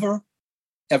never,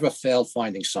 ever failed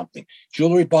finding something.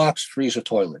 Jewelry box, freezer,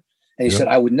 toilet. And he said,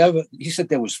 I would never, he said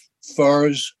there was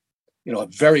furs,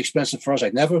 very expensive furs.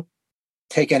 I'd never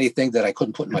take anything that I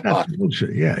couldn't put in my pocket.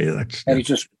 Yeah. And he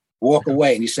just walk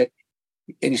away. And he said,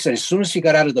 as soon as he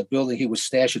got out of the building, he would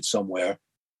stash it somewhere.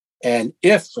 And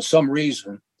if for some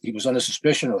reason he was under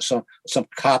suspicion or some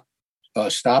cop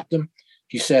stopped him,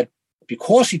 he said,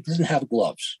 because he didn't have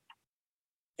gloves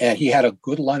and he had a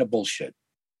good line of bullshit,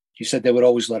 he said they would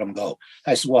always let him go.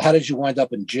 I said, well, how did you wind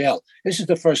up in jail? This is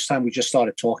the first time we just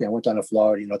started talking. I went down to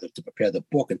Florida, to prepare the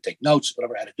book and take notes,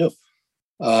 whatever I had to do.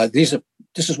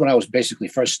 This is when I was basically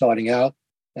first starting out,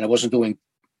 and I wasn't doing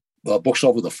books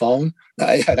over the phone.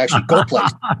 I had actually go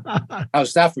places.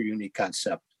 How's that for a unique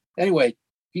concept? Anyway,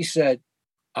 he said,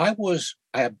 I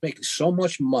had making so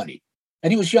much money.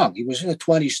 And he was young. He was in the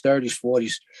 20s, 30s,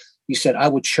 40s. He said, I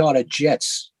would charter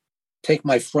jets, take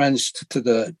my friends to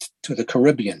the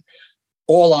Caribbean,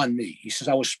 all on me. He says,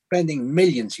 I was spending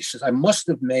millions. He says, I must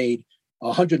have made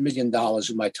 $100 million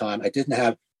in my time. I didn't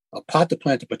have a pot to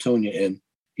plant a petunia in.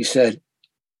 He said,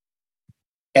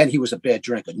 and he was a bad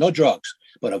drinker, no drugs,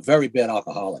 but a very bad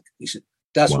alcoholic. He said,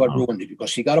 That's what ruined it,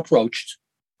 because he got approached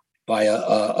by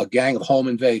a gang of home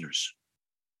invaders,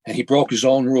 and he broke his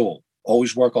own rule: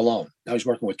 always work alone. Now he's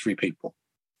working with 3 people.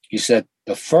 He said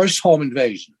the first home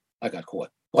invasion, I got caught.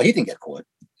 Well, he didn't get caught.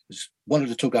 One of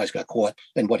the 2 guys got caught.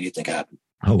 Then what do you think happened?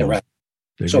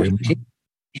 So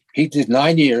he did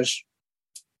 9 years,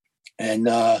 and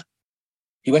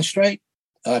he went straight.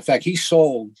 In fact, he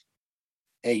sold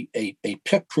a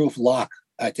pick-proof lock,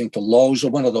 I think, to Lowe's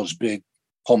or one of those big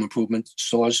home improvement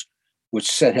stores, which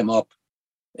set him up.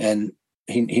 And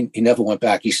he never went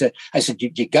back. He said, I said,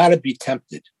 you got to be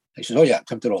tempted. He said, oh, yeah, I'm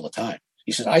tempted all the time.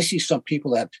 He said, I see some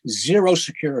people that have zero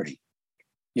security,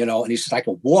 and he said, I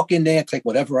can walk in there and take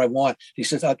whatever I want. He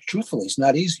says, truthfully, it's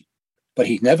not easy. But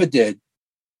he never did.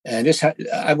 And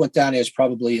I went down there, it's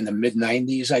probably in the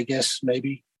mid-90s, I guess,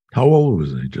 maybe. How old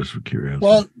was he, just for curiosity?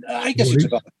 Well, I guess it's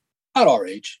about our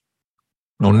age.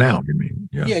 Oh, now, you mean?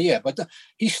 Yeah. Yeah. But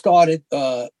he started,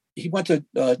 he went to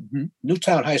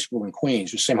Newtown High School in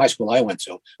Queens, the same high school I went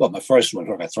to. Well, my first one,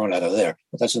 I got thrown out of there,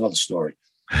 but that's another story.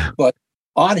 But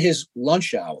on his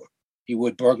lunch hour, he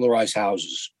would burglarize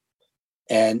houses.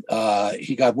 And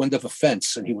he got wind of a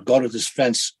fence, and he would go to this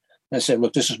fence and say,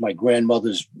 look, this is my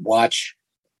grandmother's watch,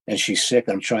 and she's sick,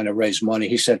 and I'm trying to raise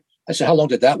money. I said, how long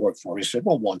did that work for? He said,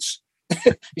 well, once.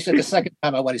 He said, the second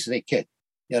time I went, he said, hey, kid,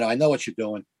 I know what you're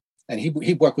doing. And he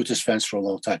worked with this fence for a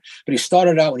long time. But he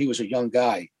started out when he was a young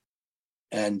guy,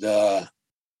 and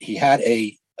he had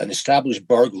an established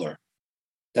burglar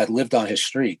that lived on his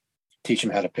street, teach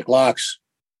him how to pick locks,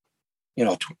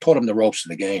 taught him the ropes of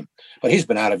the game. But he's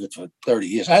been out of it for 30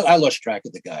 years. I lost track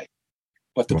of the guy.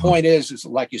 But the point is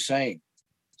like you're saying,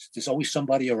 there's always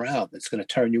somebody around that's going to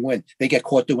turn you in. They get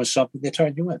caught doing something, they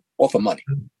turn you in, all for money.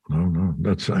 No.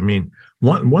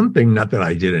 One thing, not that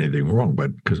I did anything wrong,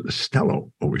 but because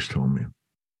Costello always told me.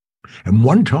 And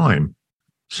one time,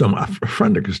 a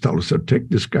friend of Costello said, take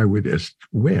this guy with us.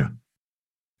 Where?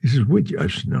 He says, with you. I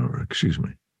said, no, excuse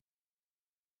me.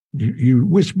 You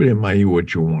whispered in my ear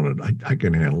what you wanted. I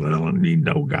can handle it. I don't need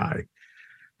no guy.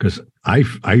 Because I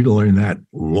learned that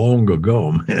long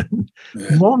ago, man.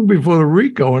 Yeah. Long before the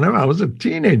RICO. And I was a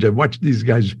teenager. I watched these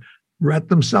guys rat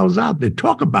themselves out. They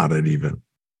talk about it even.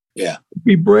 Yeah.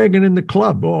 Be bragging in the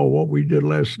club. Oh, what we did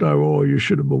last night. Oh, you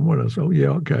should have been with us. Oh, yeah,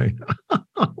 okay.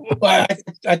 Well,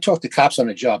 I talked to cops on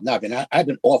the job now. I mean, I've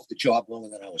been off the job longer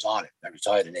than I was on it. I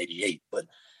retired in '88. But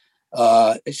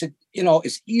they said,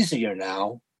 it's easier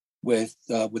now with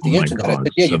the internet. God,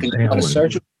 I said, you can go to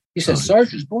search. He said,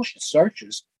 searches, bullshit,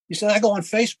 searches. He said, I go on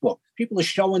Facebook. People are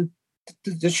showing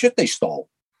the shit they stole.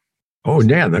 Oh,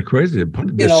 yeah, that's crazy.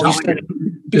 They're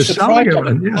selling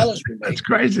it. That's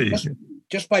crazy.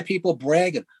 Just by people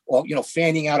bragging or,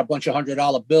 fanning out a bunch of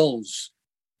 $100 bills,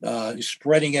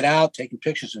 spreading it out, taking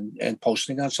pictures and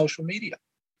posting on social media.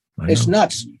 It's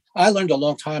nuts. I learned a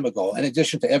long time ago, in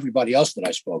addition to everybody else that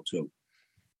I spoke to,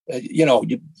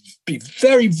 you be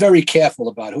very, very careful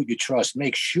about who you trust.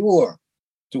 Make sure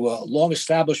to a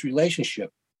long-established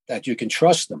relationship that you can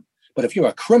trust them. But if you're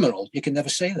a criminal, you can never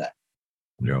say that.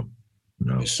 No.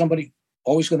 There's somebody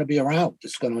always going to be around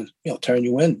that's going to, turn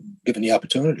you in, given the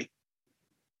opportunity.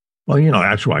 Well,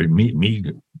 that's why me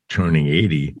turning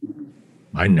 80,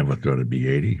 I never thought it'd be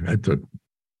 80. I thought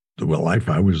the life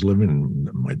I was living in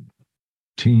my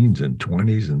teens and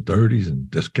 20s and 30s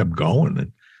and just kept going.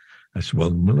 And I said, well,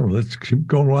 let's keep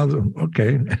going.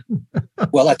 Okay.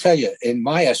 Well, I tell you, in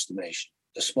my estimation,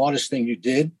 the smartest thing you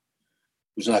did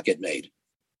was not get made.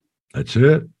 That's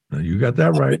it. You got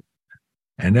that right.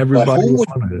 And everybody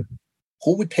wanted it.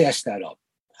 Who would pass that up?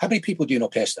 How many people do you know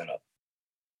pass that up?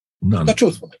 None. Not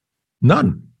truthfully.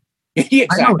 None. Yeah,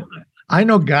 exactly. I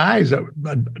know guys that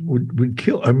would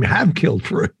kill. I mean, have killed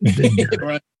for it.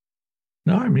 Right.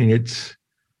 No, I mean it's.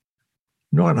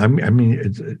 No, I mean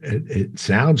it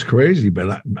sounds crazy,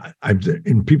 but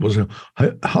and people say,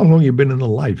 "How long you been in the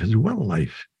life?" I said, "What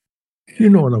life?" You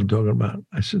know what I'm talking about.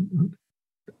 I said,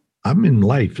 I'm in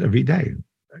life every day.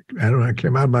 I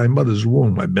came out of my mother's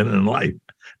womb. I've been in life.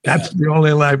 That's the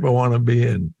only life I want to be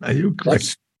in. Are you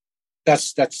crazy?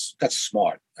 That's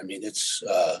smart. I mean, it's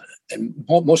and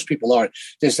most people aren't.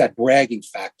 There's that bragging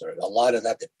factor. A lot of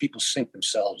that people sink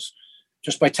themselves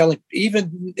just by telling,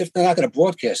 even if they're not going to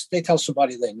broadcast, they tell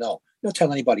somebody they know. You don't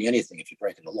tell anybody anything if you're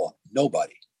breaking the law.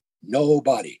 Nobody.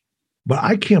 But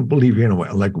I can't believe,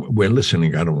 like we're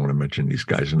listening. I don't want to mention these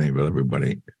guys' name, but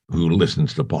everybody who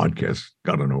listens to podcasts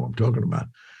got to know what I'm talking about.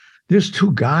 There's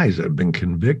 2 guys that have been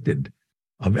convicted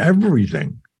of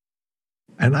everything.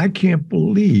 And I can't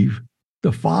believe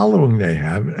the following they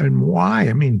have and why.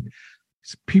 I mean,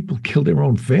 people kill their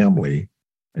own family.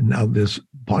 And now there's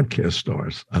podcast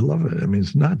stars. I love it. I mean,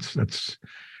 it's nuts.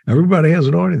 Everybody has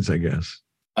an audience, I guess.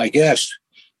 I guess.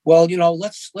 Well,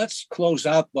 let's close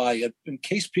out by, in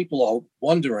case people are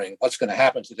wondering what's going to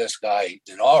happen to this guy,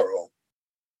 Denaro.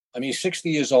 I mean, he's 60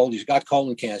 years old. He's got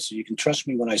colon cancer. You can trust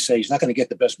me when I say he's not going to get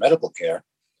the best medical care.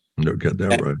 No, get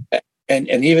that right. And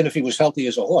even if he was healthy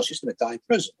as a horse, he's going to die in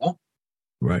prison, no?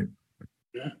 Right.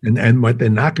 Yeah. And what they're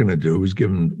not going to do is give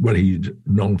him what he's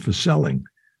known for selling.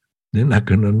 They're not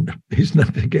going to. He's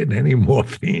not getting any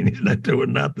morphine. He's not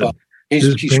doing nothing. Well,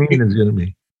 his pain is going to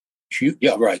be.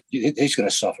 Yeah, right. He's going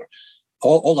to suffer.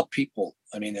 All the people.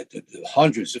 I mean, the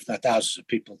hundreds, if not thousands, of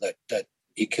people that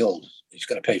he killed. He's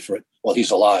going to pay for it while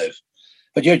he's alive.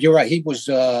 But you're right. He was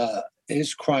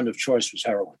his crime of choice was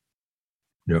heroin.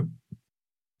 Yep.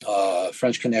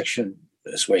 French Connection.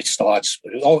 That's where it starts.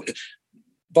 But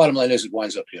bottom line is, it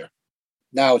winds up here.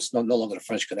 Now it's no longer the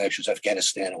French Connection. It's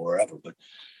Afghanistan or wherever. But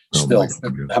still,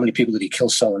 how many people did he kill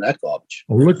selling that garbage?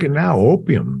 Well, look at now,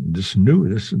 opium. They're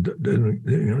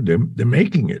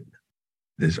making it.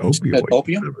 There's opioid.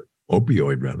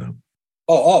 Opioid, rather.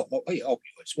 Oh, yeah,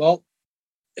 opioids. Well,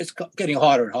 it's getting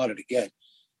harder and harder to get.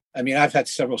 I mean, I've had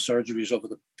several surgeries over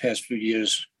the past few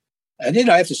years, and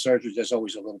after surgery, there's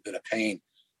always a little bit of pain.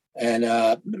 And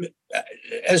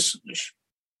as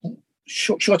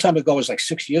short time ago, it was like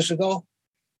 6 years ago,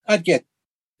 I'd get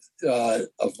a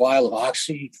vial of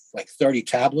Oxy, like 30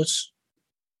 tablets.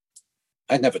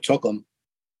 I never took them.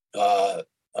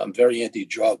 I'm very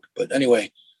anti-drug, but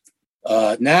anyway,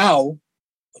 now,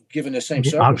 given the same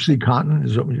surgery, OxyContin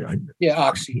is what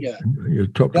Oxy, yeah. You're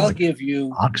talking. They'll give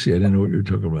you Oxy. I didn't know what you were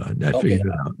talking about. I figured it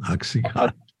out.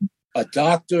 OxyContin. A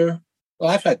doctor. Well,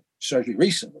 I've had surgery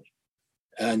recently,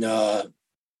 and they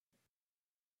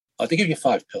give you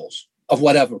 5 pills of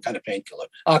whatever kind of painkiller.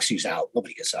 Oxy's out.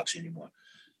 Nobody gets Oxy anymore.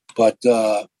 But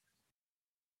I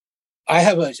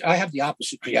have the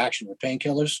opposite reaction with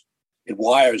painkillers. It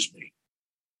wires me,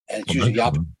 and it's usually the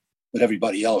opposite with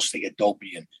everybody else. They get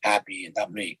dopey and happy, and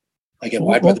not me. I get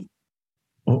wired.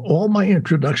 All my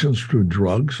introductions to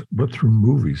drugs were through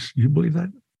movies. You believe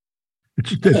that?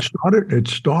 It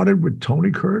started with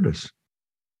Tony Curtis.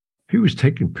 He was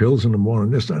taking pills in the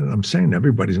morning. I'm saying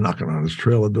everybody's knocking on his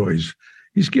trailer door.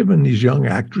 He's giving these young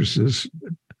actresses.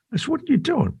 I said, "What are you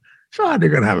doing?" So they're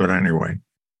going to have it anyway.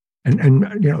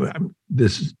 And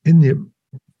this is in the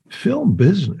film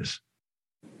business.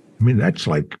 I mean, that's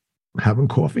like having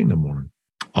coffee in the morning,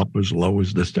 up as low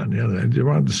as this, down the other. They're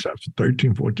on the steps for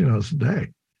 13, 14 hours a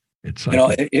day. It's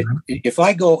like, if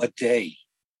I go a day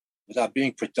without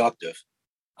being productive,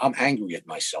 I'm angry at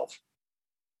myself.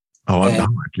 Oh, I'm not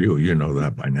like you. You know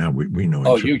that by now. We know.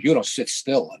 Oh, you don't sit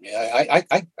still. I mean,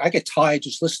 I get tired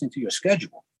just listening to your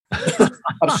schedule.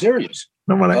 I'm serious.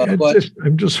 No, but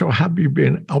I'm just so happy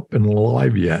being up and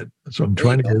alive yet. So I'm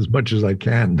trying to get as much as I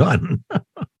can done.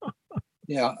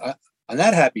 Yeah. On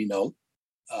that happy note,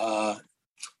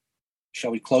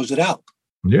 shall we close it out?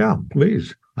 Yeah,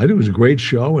 please. I think it was a great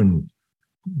show and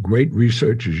great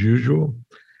research as usual.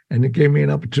 And it gave me an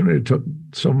opportunity to talk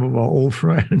to some of our old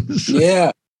friends.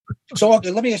 Yeah. So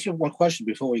let me ask you one question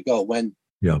before we go. When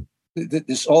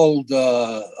this old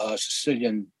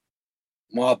Sicilian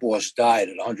mob boss died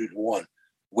at 101,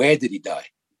 where did he die?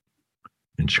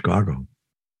 In Chicago.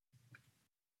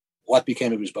 What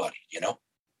became of his body,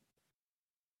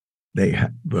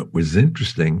 What was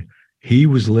interesting, he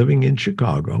was living in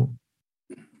Chicago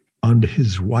under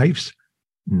his wife's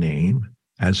name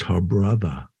as her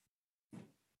brother.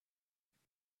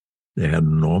 They had a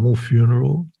normal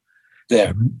funeral.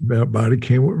 There. Everybody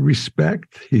came with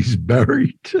respect. He's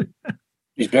buried.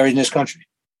 He's buried in this country.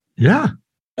 Yeah.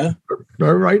 Huh?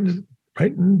 Right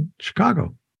in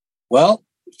Chicago. Well,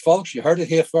 folks, you heard it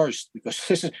here first, because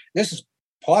this is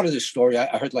part of this story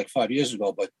I heard like 5 years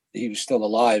ago, but he was still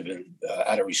alive, and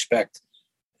out of respect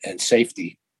and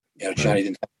safety, Johnny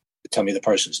didn't have to tell me the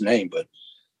person's name, but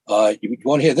you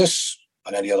won't hear this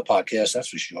on any other podcast, that's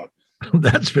for sure.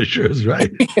 That's for sure, is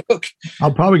right. Okay.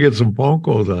 I'll probably get some phone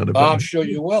calls on it. I'm sure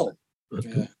you will.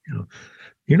 Yeah.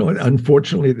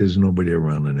 Unfortunately, there's nobody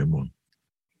around anymore.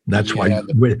 That's why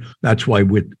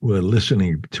we're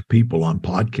listening to people on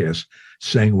podcasts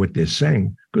saying what they're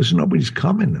saying, because nobody's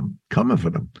coming for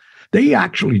them. They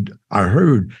actually, I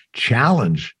heard,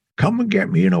 challenge, come and get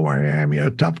me. You know where I am. You're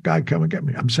a tough guy. Come and get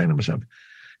me. I'm saying to myself,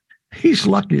 he's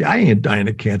lucky I ain't dying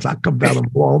of cancer. I'll come down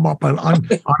and blow him up on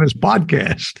his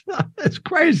podcast. It's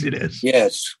craziness.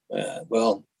 Yes.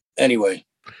 Well, anyway.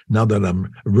 Now that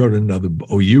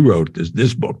you wrote this.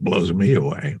 This book blows me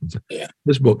away. Yeah.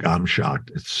 This book, I'm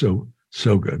shocked. It's so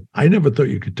good. I never thought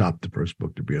you could top the first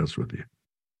book, to be honest with you.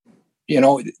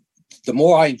 The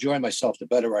more I enjoy myself, the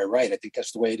better I write. I think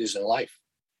that's the way it is in life.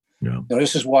 Yeah. You know,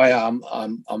 this is why I'm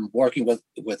working with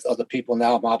other people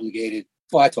now. I'm obligated.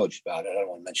 Well, I told you about it. I don't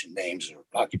want to mention names or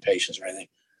occupations or anything,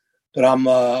 but I'm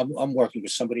working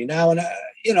with somebody now, and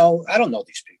you know, I don't know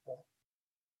these people,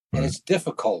 and it's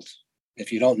difficult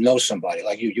if you don't know somebody.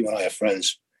 Like you and I are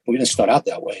friends, but we didn't start out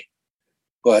that way.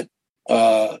 But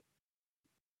the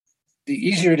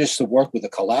easier it is to work with a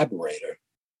collaborator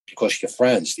because you're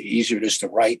friends, the easier it is to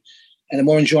write, and the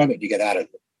more enjoyment you get out of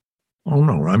it. Oh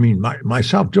no, I mean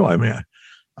myself too. I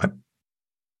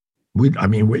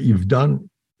mean, what you've done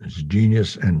is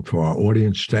genius, and for our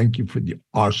audience, thank you for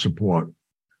our support.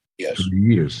 Yes. For the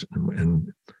years,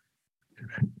 and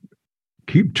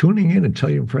keep tuning in and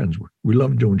tell your friends. We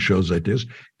love doing shows like this,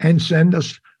 and send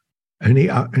us any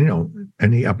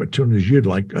opportunities you'd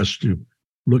like us to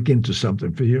look into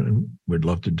something for you, and we'd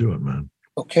love to do it, man.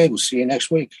 Okay, we'll see you next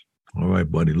week. All right,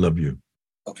 buddy. Love you.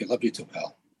 Okay, love you too,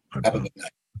 pal. Right, Have pal. a good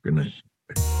night. Good night.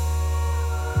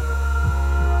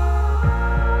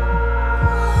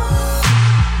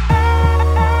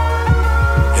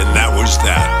 And that was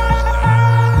that.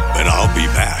 But I'll be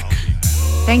back.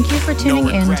 Thank you for tuning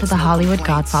in to the Hollywood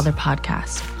Godfather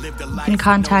podcast. You can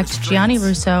contact Gianni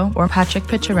Russo or Patrick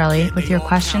Picciarelli with your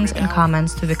questions and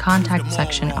comments through the contact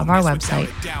section of our website,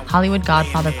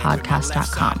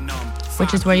 HollywoodGodfatherPodcast.com,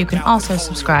 which is where you can also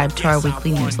subscribe to our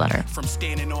weekly newsletter.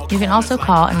 You can also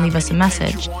call and leave us a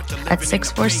message at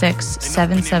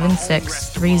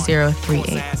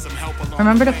 646-776-3038.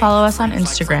 Remember to follow us on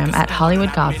Instagram at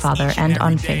Hollywood Godfather and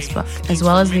on Facebook, as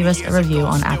well as leave us a review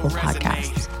on Apple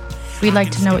Podcasts. We'd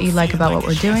like to know what you like about what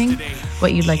we're doing,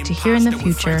 what you'd like to hear in the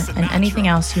future, and anything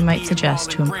else you might suggest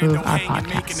to improve our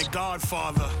podcast.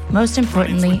 Most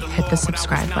importantly, hit the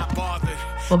subscribe button.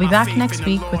 We'll be back next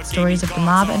week with stories of the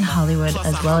mob in Hollywood,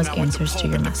 as well as answers to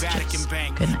your messages.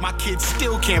 Good night. My kids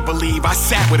still can't believe I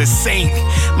sat with a saint.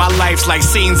 My life's like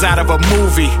scenes out of a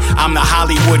movie. I'm the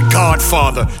Hollywood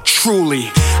Godfather,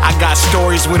 truly. I got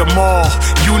stories with them all.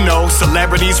 You know,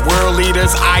 celebrities, world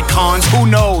leaders, icons. Who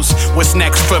knows what's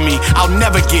next for me? I'll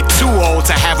never get too old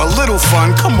to have a little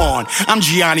fun. Come on, I'm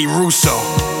Gianni Russo,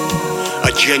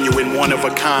 a genuine one of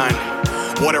a kind.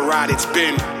 What a ride it's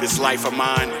been, this life of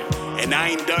mine. And I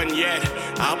ain't done yet.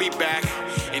 I'll be back.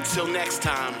 Until next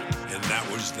time. And that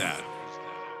was that.